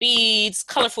using beads,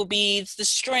 colorful beads, the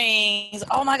strings.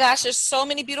 Oh my gosh, there's so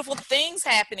many beautiful things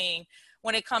happening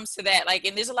when it comes to that. Like,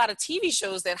 and there's a lot of TV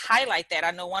shows that highlight that.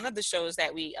 I know one of the shows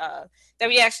that we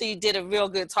actually did a real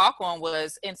good talk on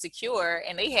was Insecure,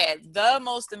 and they had the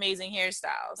most amazing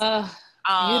hairstyles.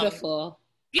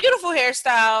 Beautiful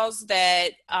hairstyles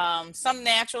that some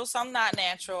natural, some not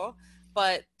natural,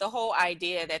 but the whole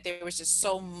idea that there was just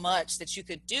so much that you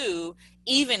could do,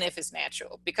 even if it's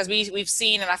natural, because we've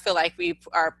seen, and I feel like we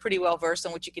are pretty well versed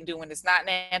on what you can do when it's not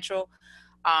natural.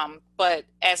 But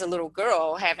as a little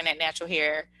girl, having that natural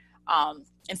hair, and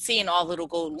seeing all the little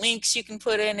gold links you can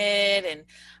put in it,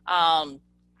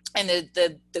 and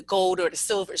the gold or the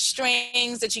silver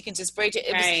strings that you can just braid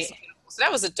it. So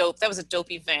that was a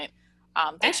dope event.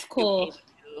 That's cool.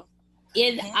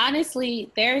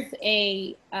 Honestly, there's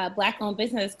a Black-owned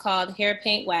business called Hair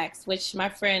Paint Wax, which my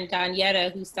friend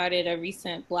Donyetta, who started a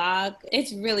recent blog,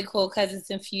 it's really cool because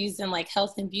it's infused in like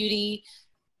health and beauty,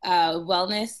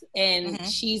 wellness, and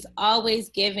she's always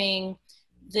giving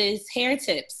this hair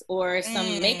tips or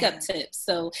some makeup tips,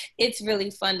 so it's really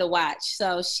fun to watch.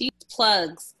 So she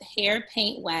plugs Hair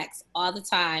Paint Wax all the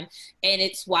time, and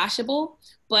it's washable,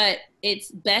 but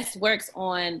it's best works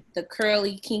on the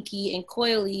curly, kinky, and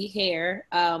coily hair,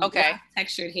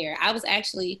 textured hair. I was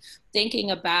actually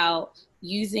thinking about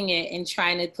using it and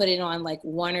trying to put it on like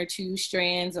 1 or 2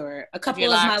 strands or a couple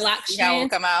of my lock strands. How it will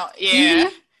come out.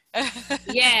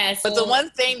 Yes. But the one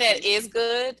thing that is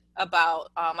good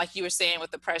about, like you were saying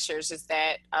with the pressures, is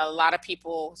that a lot of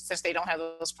people, since they don't have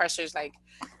those pressures, like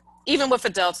even with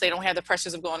adults, they don't have the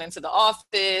pressures of going into the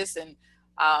office. And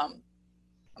I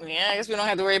guess we don't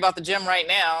have to worry about the gym right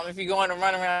now. If you're going to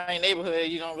run around your neighborhood,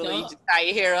 you don't really just tie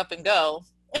your hair up and go.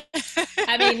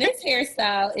 I mean, this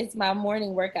hairstyle is my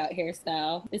morning workout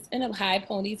hairstyle. It's in a high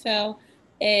ponytail,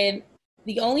 and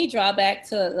the only drawback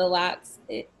to the locks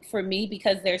for me,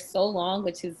 because they're so long,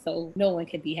 which is so no one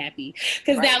can be happy,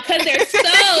 because they're so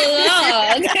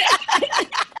long,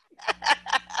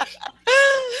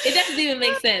 it doesn't even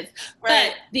make sense.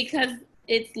 But because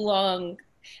it's long,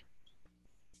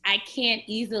 I can't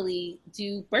easily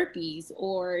do burpees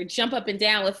or jump up and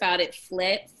down without it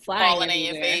flying falling everywhere. in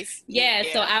your face. Yeah,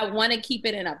 so I want to keep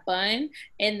it in a bun,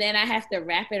 and then I have to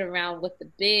wrap it around with the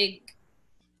big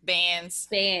band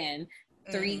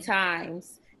 3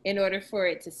 times in order for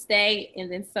it to stay,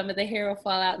 and then some of the hair will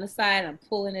fall out on the side. I'm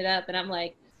pulling it up, and I'm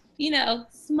like,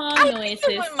 small noises.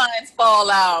 I when mine fall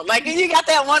out. Like, you got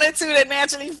that one or two that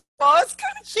naturally fall. It's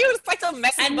kind of cute. It's like a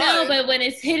messy bun. I know, but when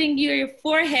it's hitting your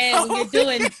forehead when you're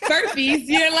doing burpees,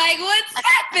 you're like, what's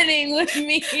happening with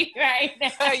me right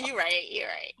now? Oh, you're right.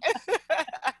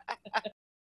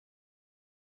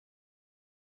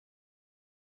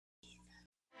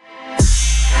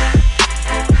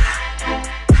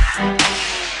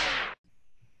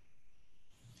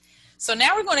 So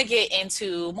now we're going to get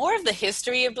into more of the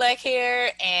history of Black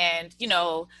hair and,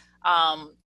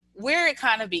 where it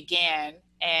kind of began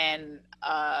and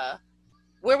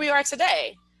where we are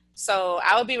today. So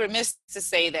I would be remiss to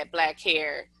say that Black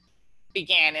hair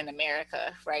began in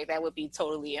America, right? That would be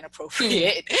totally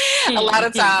inappropriate. A lot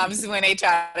of times when they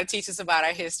try to teach us about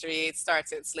our history, it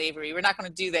starts at slavery. We're not going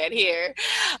to do that here.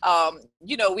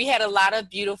 We had a lot of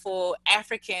beautiful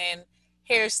African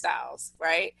hairstyles,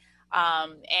 right?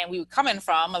 And we were coming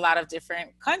from a lot of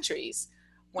different countries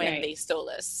when they stole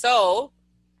us. So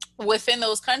within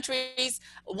those countries,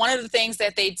 one of the things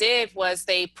that they did was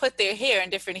they put their hair in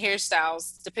different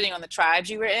hairstyles depending on the tribes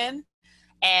you were in.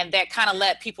 And that kind of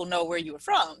let people know where you were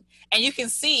from. And you can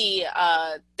see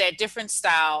that different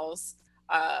styles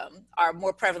are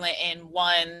more prevalent in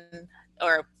one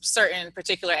or certain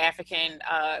particular African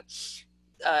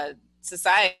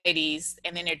societies,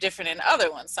 and then they're different in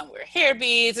other ones. Some wear hair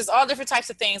beads. There's all different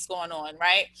types of things going on,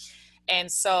 right?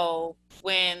 And so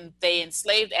when they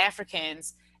enslaved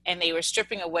Africans and they were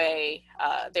stripping away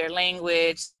their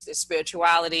language, their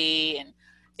spirituality, and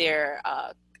their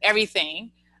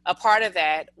everything, a part of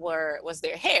that was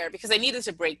their hair, because they needed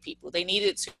to break people. They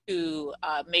needed to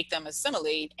make them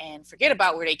assimilate and forget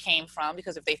about where they came from,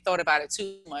 because if they thought about it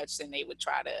too much, then they would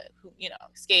try to,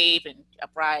 escape and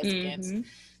uprise against.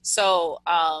 So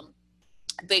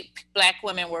the Black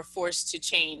women were forced to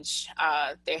change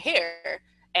their hair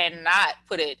and not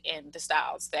put it in the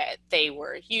styles that they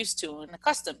were used to and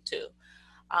accustomed to.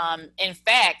 In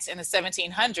fact, in the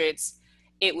 1700s,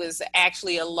 it was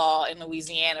actually a law in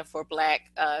Louisiana for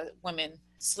Black women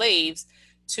slaves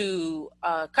to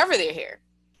cover their hair.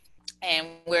 And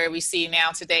where we see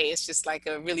now today, it's just like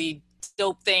a really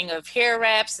dope thing of hair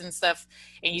wraps and stuff.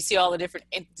 And you see all the different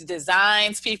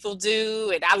designs people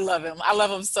do. And I love them. I love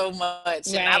them so much.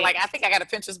 Right. And I think I got a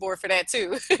Pinterest board for that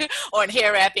too, on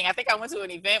hair wrapping. I think I went to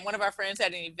an event. One of our friends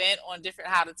had an event on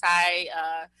how to tie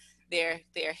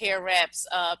their hair wraps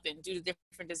up and do the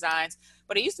different designs.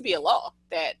 But it used to be a law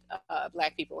that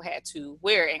Black people had to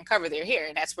wear and cover their hair.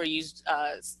 And that's where you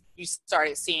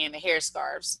started seeing the hair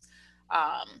scarves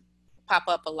pop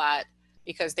up a lot,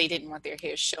 because they didn't want their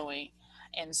hair showing.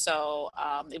 And so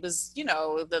it was,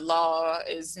 the law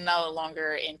is no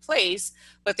longer in place,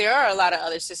 but there are a lot of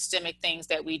other systemic things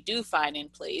that we do find in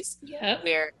place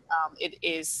where it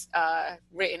is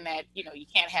written that, you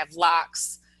can't have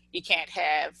locks. You can't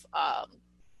have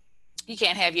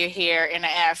your hair in an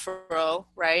afro,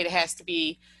 right? It has to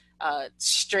be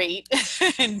straight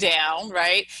and down,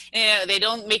 right? And they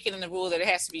don't make it in the rule that it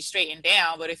has to be straight and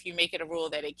down, but if you make it a rule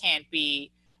that it can't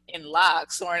be in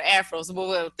locks or in afros,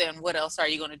 well, then what else are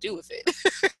you going to do with it?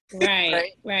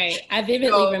 Right. I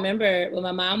vividly remember when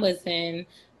my mom was in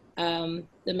the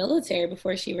military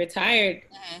before she retired,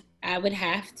 I would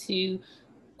have to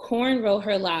cornrow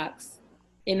her locks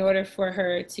in order for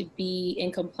her to be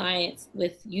in compliance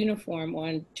with uniform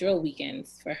on drill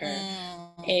weekends for her.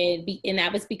 And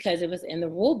that was because it was in the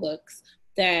rule books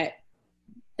that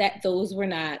those were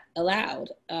not allowed,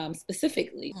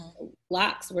 specifically.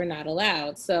 Locks were not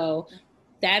allowed. So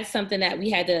that's something that we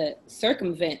had to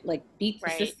circumvent, like beat the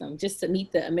system, just to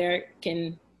meet the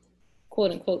American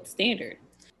quote unquote standard.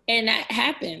 And that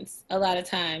happens a lot of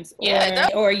times.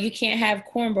 Or you can't have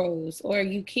cornrows, or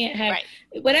you can't have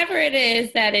whatever it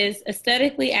is that is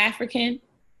aesthetically African.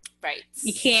 Right.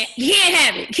 You can't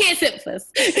have it. Can't sit with us.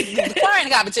 The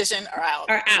foreign competition are out.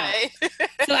 Right?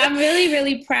 So I'm really,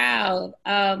 really proud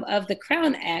of the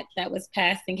Crown Act that was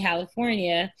passed in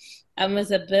California. It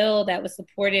was a bill that was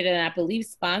supported and I believe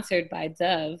sponsored by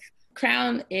Dove.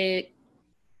 Crown, it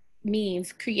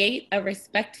means create a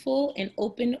respectful and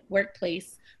open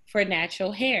workplace for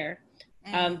natural hair.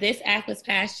 This act was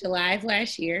passed July of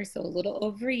last year, so a little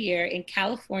over a year, in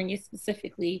California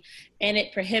specifically, and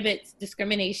it prohibits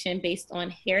discrimination based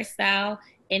on hairstyle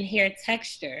and hair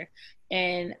texture.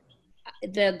 And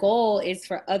the goal is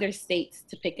for other states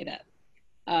to pick it up.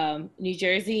 New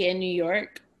Jersey and New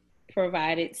York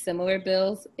provided similar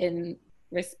bills in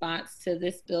response to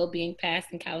this bill being passed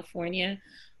in California.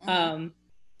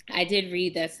 I did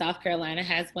read that South Carolina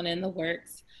has one in the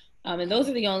works. And those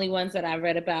are the only ones that I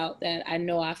read about that I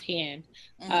know offhand.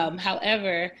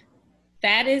 However,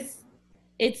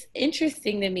 it's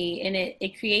interesting to me, and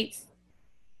it creates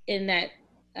in that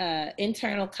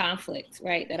internal conflict,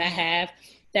 right, that I have,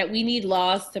 that we need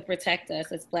laws to protect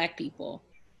us as Black people.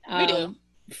 We do.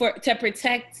 To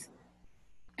protect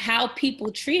how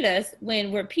people treat us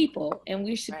when we're people, and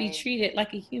we should be treated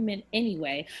like a human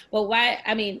anyway. But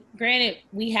granted,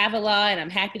 we have a law, and I'm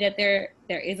happy that there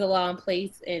is a law in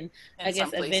place, and I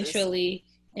guess eventually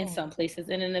in some places,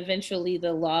 and then eventually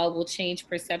the law will change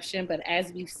perception. But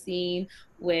as we've seen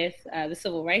with the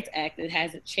Civil Rights Act, it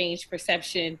hasn't changed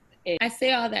perception. I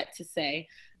say all that to say,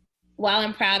 while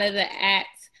I'm proud of the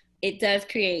act, it does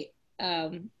create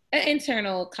an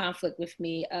internal conflict with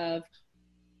me of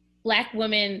Black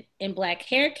women and Black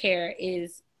hair care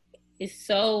is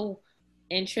so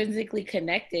intrinsically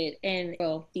connected, and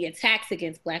the attacks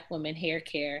against Black women hair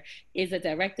care is a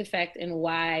direct effect in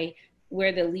why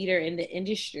we're the leader in the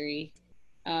industry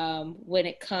when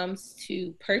it comes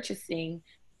to purchasing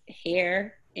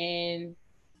hair and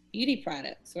beauty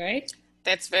products, right?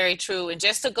 That's very true. And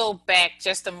just to go back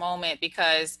just a moment,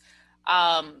 because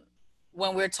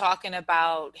when we're talking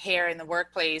about hair in the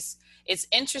workplace, it's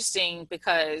interesting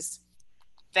because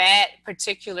that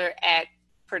particular act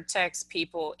protects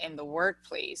people in the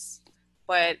workplace.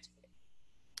 But,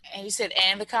 and you said,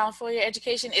 and the California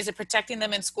education, is it protecting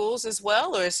them in schools as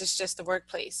well, or is this just the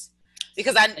workplace?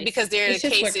 Because there are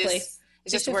cases.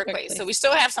 It's just a workplace. So we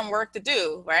still have some work to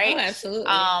do, right? Oh, absolutely.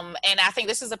 And I think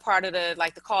this is a part of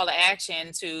the call to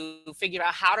action to figure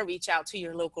out how to reach out to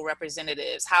your local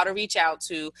representatives, how to reach out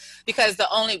to, because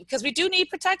we do need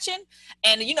protection.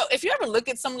 And, if you ever look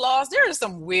at some laws, there are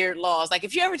some weird laws. Like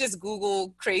if you ever just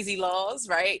Google crazy laws,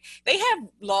 right? They have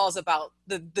laws about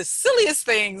the silliest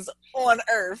things on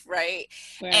earth, right?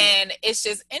 And it's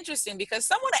just interesting because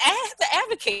someone has to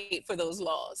advocate for those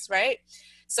laws, right?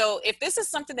 So if this is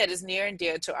something that is near and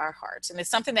dear to our hearts, and it's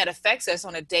something that affects us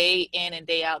on a day in and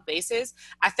day out basis,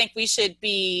 I think we should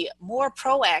be more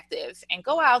proactive and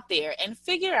go out there and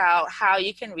figure out how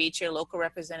you can reach your local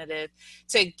representative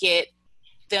to get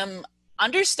them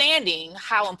understanding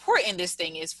how important this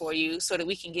thing is for you so that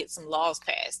we can get some laws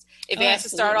passed. If it has to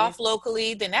start off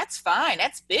locally, then that's fine.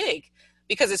 That's big.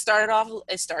 Because it started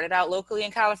out locally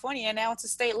in California, and now it's a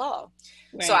state law.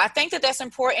 Right. So I think that that's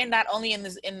important, not only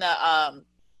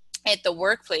at the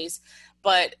workplace,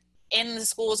 but in the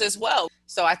schools as well.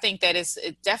 So I think that it's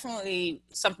definitely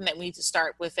something that we need to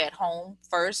start with at home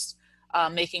first,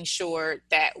 making sure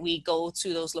that we go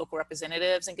to those local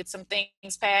representatives and get some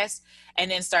things passed,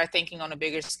 and then start thinking on a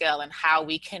bigger scale and how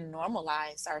we can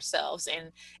normalize ourselves.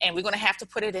 And we're going to have to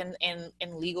put it in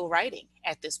legal writing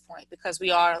at this point, because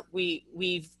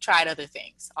we've tried other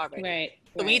things already. Right.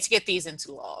 So we need to get these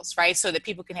into laws, right? So that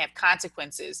people can have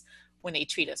consequences when they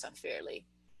treat us unfairly.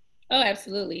 Oh,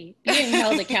 absolutely. Being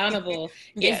held accountable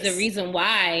is the reason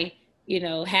why,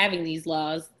 having these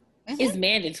laws is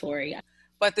mandatory.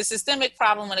 But the systemic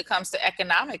problem when it comes to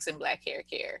economics in Black hair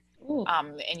care,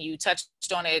 and you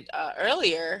touched on it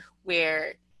earlier,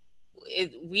 where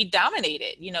we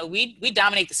dominated. We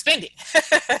dominate the spending.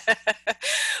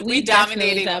 we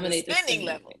dominated the spending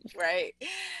level, right?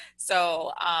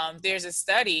 So there's a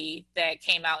study that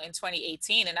came out in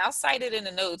 2018, and I'll cite it in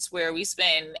the notes, where we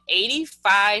spend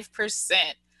 85%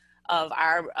 of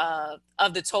our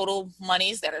of the total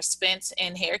monies that are spent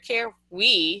in hair care.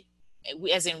 We,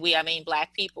 as in we, I mean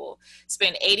Black people,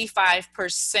 spend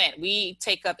 85%. We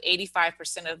take up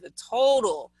 85% of the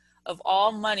total of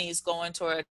all monies going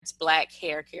towards Black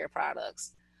hair care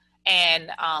products,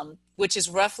 and which is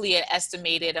roughly an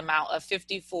estimated amount of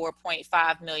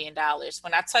 $54.5 million.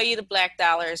 When I tell you the Black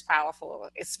dollar is powerful,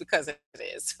 it's because it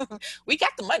is. We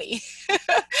got the money.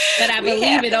 But I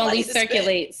believe it only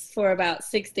circulates for about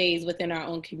 6 days within our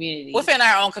own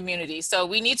community. So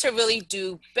we need to really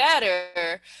do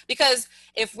better, because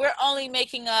if we're only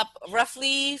making up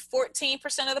roughly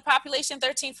 14% of the population,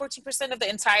 14% of the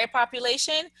entire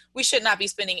population, we should not be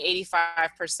spending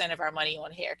 85% of our money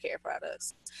on hair care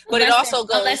products. But it also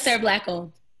goes... Unless they're Black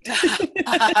owned.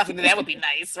 That would be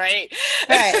nice, right?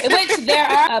 Right. Which there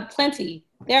are plenty.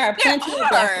 There are plenty of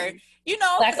Black.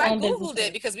 Because I Googled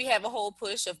it, because we have a whole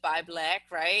push of Buy Black,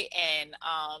 right? And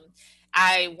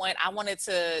I wanted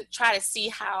to try to see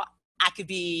how I could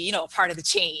be, part of the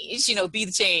change, be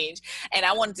the change. And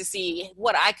I wanted to see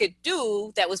what I could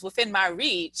do that was within my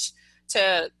reach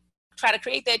to try to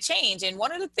create that change. And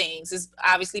one of the things is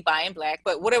obviously buying Black,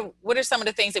 but what are some of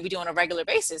the things that we do on a regular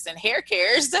basis? And hair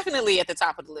care is definitely at the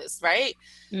top of the list, right?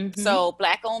 Mm-hmm. So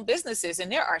Black owned businesses,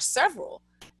 and there are several.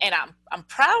 And I'm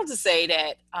proud to say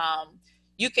that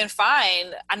you can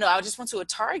find, I know I just went to a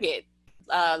Target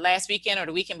last weekend or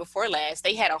the weekend before last.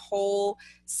 They had a whole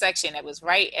section that was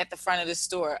right at the front of the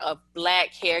store of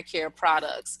Black hair care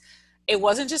products. It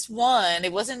wasn't just one.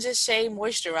 It wasn't just Shea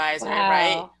Moisturizer,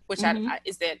 right? Which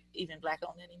is that even Black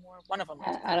owned anymore? One of them.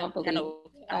 I don't believe. I don't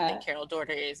think Carol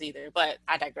Dorter is either, but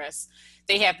I digress.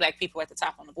 They have Black people at the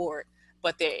top on the board,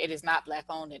 but it is not Black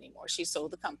owned anymore. She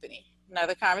sold the company.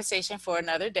 Another conversation for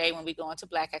another day when we go into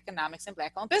Black economics and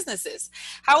Black owned businesses.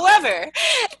 However,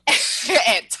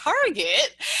 at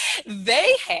Target,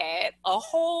 they had a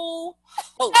whole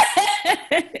host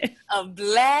of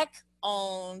Black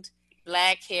owned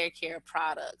Black hair care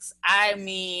products. I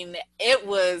mean,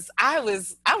 I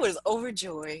was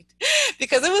overjoyed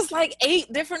because it was like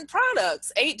 8 different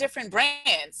products, 8 different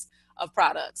brands of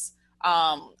products,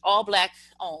 all Black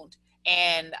owned.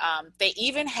 And they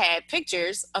even had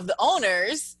pictures of the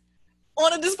owners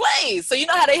on a display. So you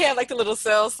know how they have like the little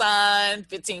sale sign,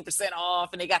 15%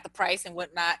 off, and they got the price and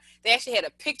whatnot. They actually had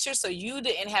a picture so you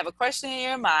didn't have a question in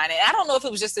your mind. And I don't know if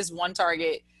it was just this one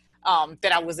Target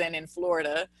that I was in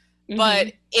Florida,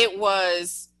 but it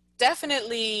was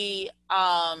definitely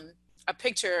a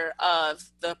picture of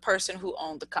the person who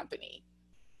owned the company,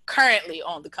 currently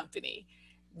owned the company,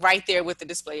 right there with the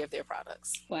display of their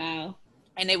products. Wow.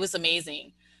 And it was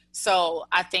amazing. So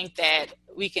I think that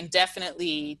we can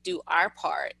definitely do our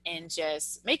part in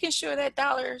just making sure that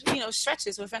dollar,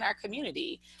 stretches within our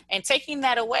community and taking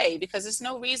that away, because there's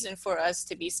no reason for us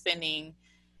to be spending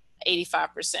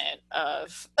 85%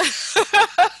 of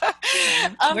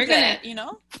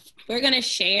we're gonna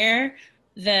share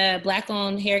the Black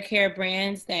owned hair care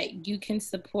brands that you can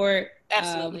support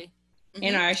absolutely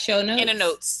in our show notes. In the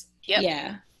notes. Yep.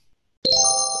 Yeah.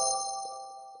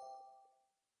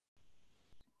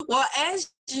 Well, as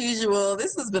usual,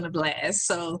 this has been a blast.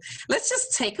 So let's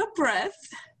just take a breath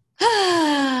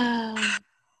and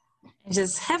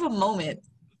just have a moment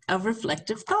of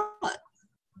reflective thought.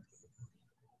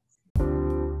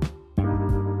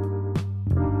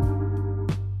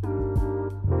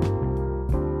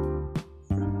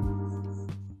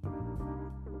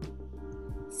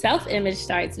 Self-image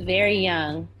starts very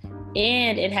young,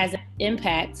 and it has an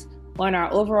impact on our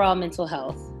overall mental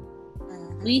health.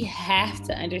 We have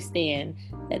to understand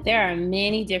that there are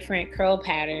many different curl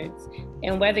patterns,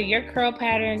 and whether your curl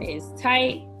pattern is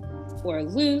tight or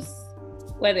loose,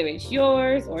 whether it's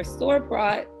yours or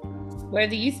store-bought,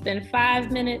 whether you spend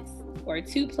 5 minutes or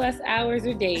 2+ hours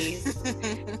or days,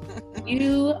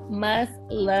 you must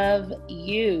love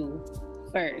you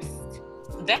first.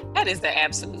 That is the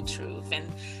absolute truth.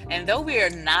 And though we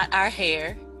are not our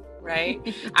hair, right?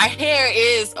 Our hair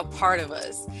is a part of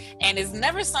us, and it's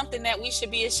never something that we should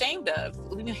be ashamed of.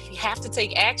 We have to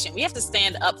take action. We have to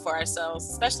stand up for ourselves,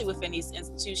 especially within these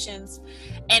institutions.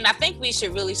 And I think we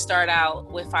should really start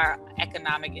out with our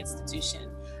economic institution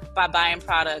by buying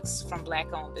products from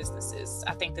Black owned businesses.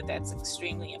 I think that that's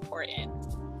extremely important.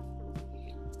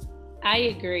 I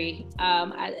agree.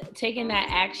 Taking that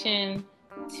action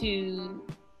to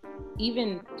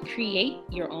even create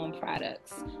your own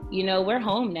products. We're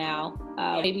home now,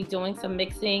 maybe doing some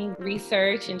mixing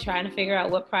research and trying to figure out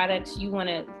what products you want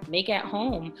to make at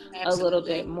home. Absolutely. A little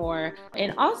bit more.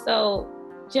 And also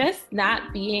just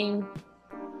not being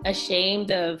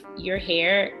ashamed of your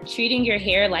hair, treating your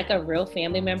hair like a real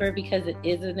family member, because it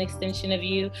is an extension of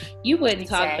you. You wouldn't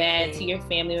talk bad to your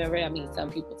family member. I mean,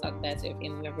 some people talk bad to their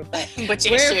family member, but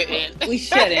you shouldn't. We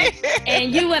shouldn't.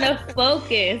 And you want to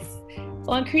focus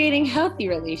on creating healthy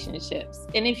relationships.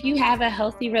 And if you have a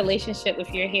healthy relationship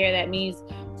with your hair, that means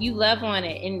you love on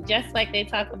it. And just like they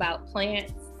talk about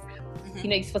plants,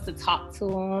 you're supposed to talk to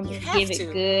them, give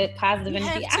it good, positive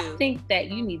energy. I think that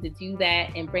you need to do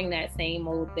that and bring that same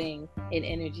old thing and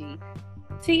energy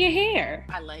to your hair.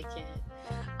 I like it.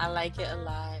 I like it a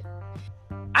lot.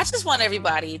 I just want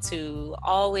everybody to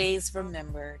always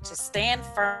remember to stand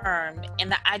firm in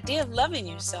the idea of loving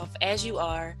yourself as you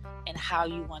are and how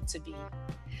you want to be.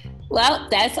 Well,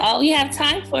 that's all we have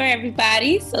time for,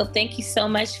 everybody. So thank you so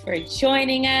much for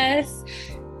joining us.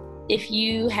 If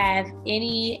you have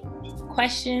any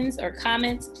questions or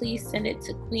comments, please send it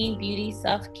to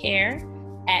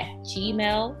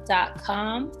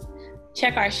queenbeautyselfcare@gmail.com.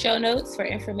 Check our show notes for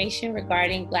information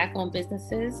regarding Black owned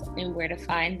businesses and where to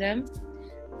find them.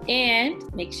 And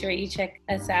make sure you check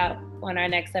us out on our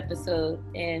next episode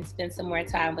and spend some more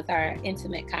time with our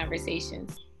intimate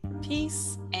conversations.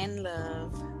 Peace and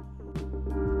love.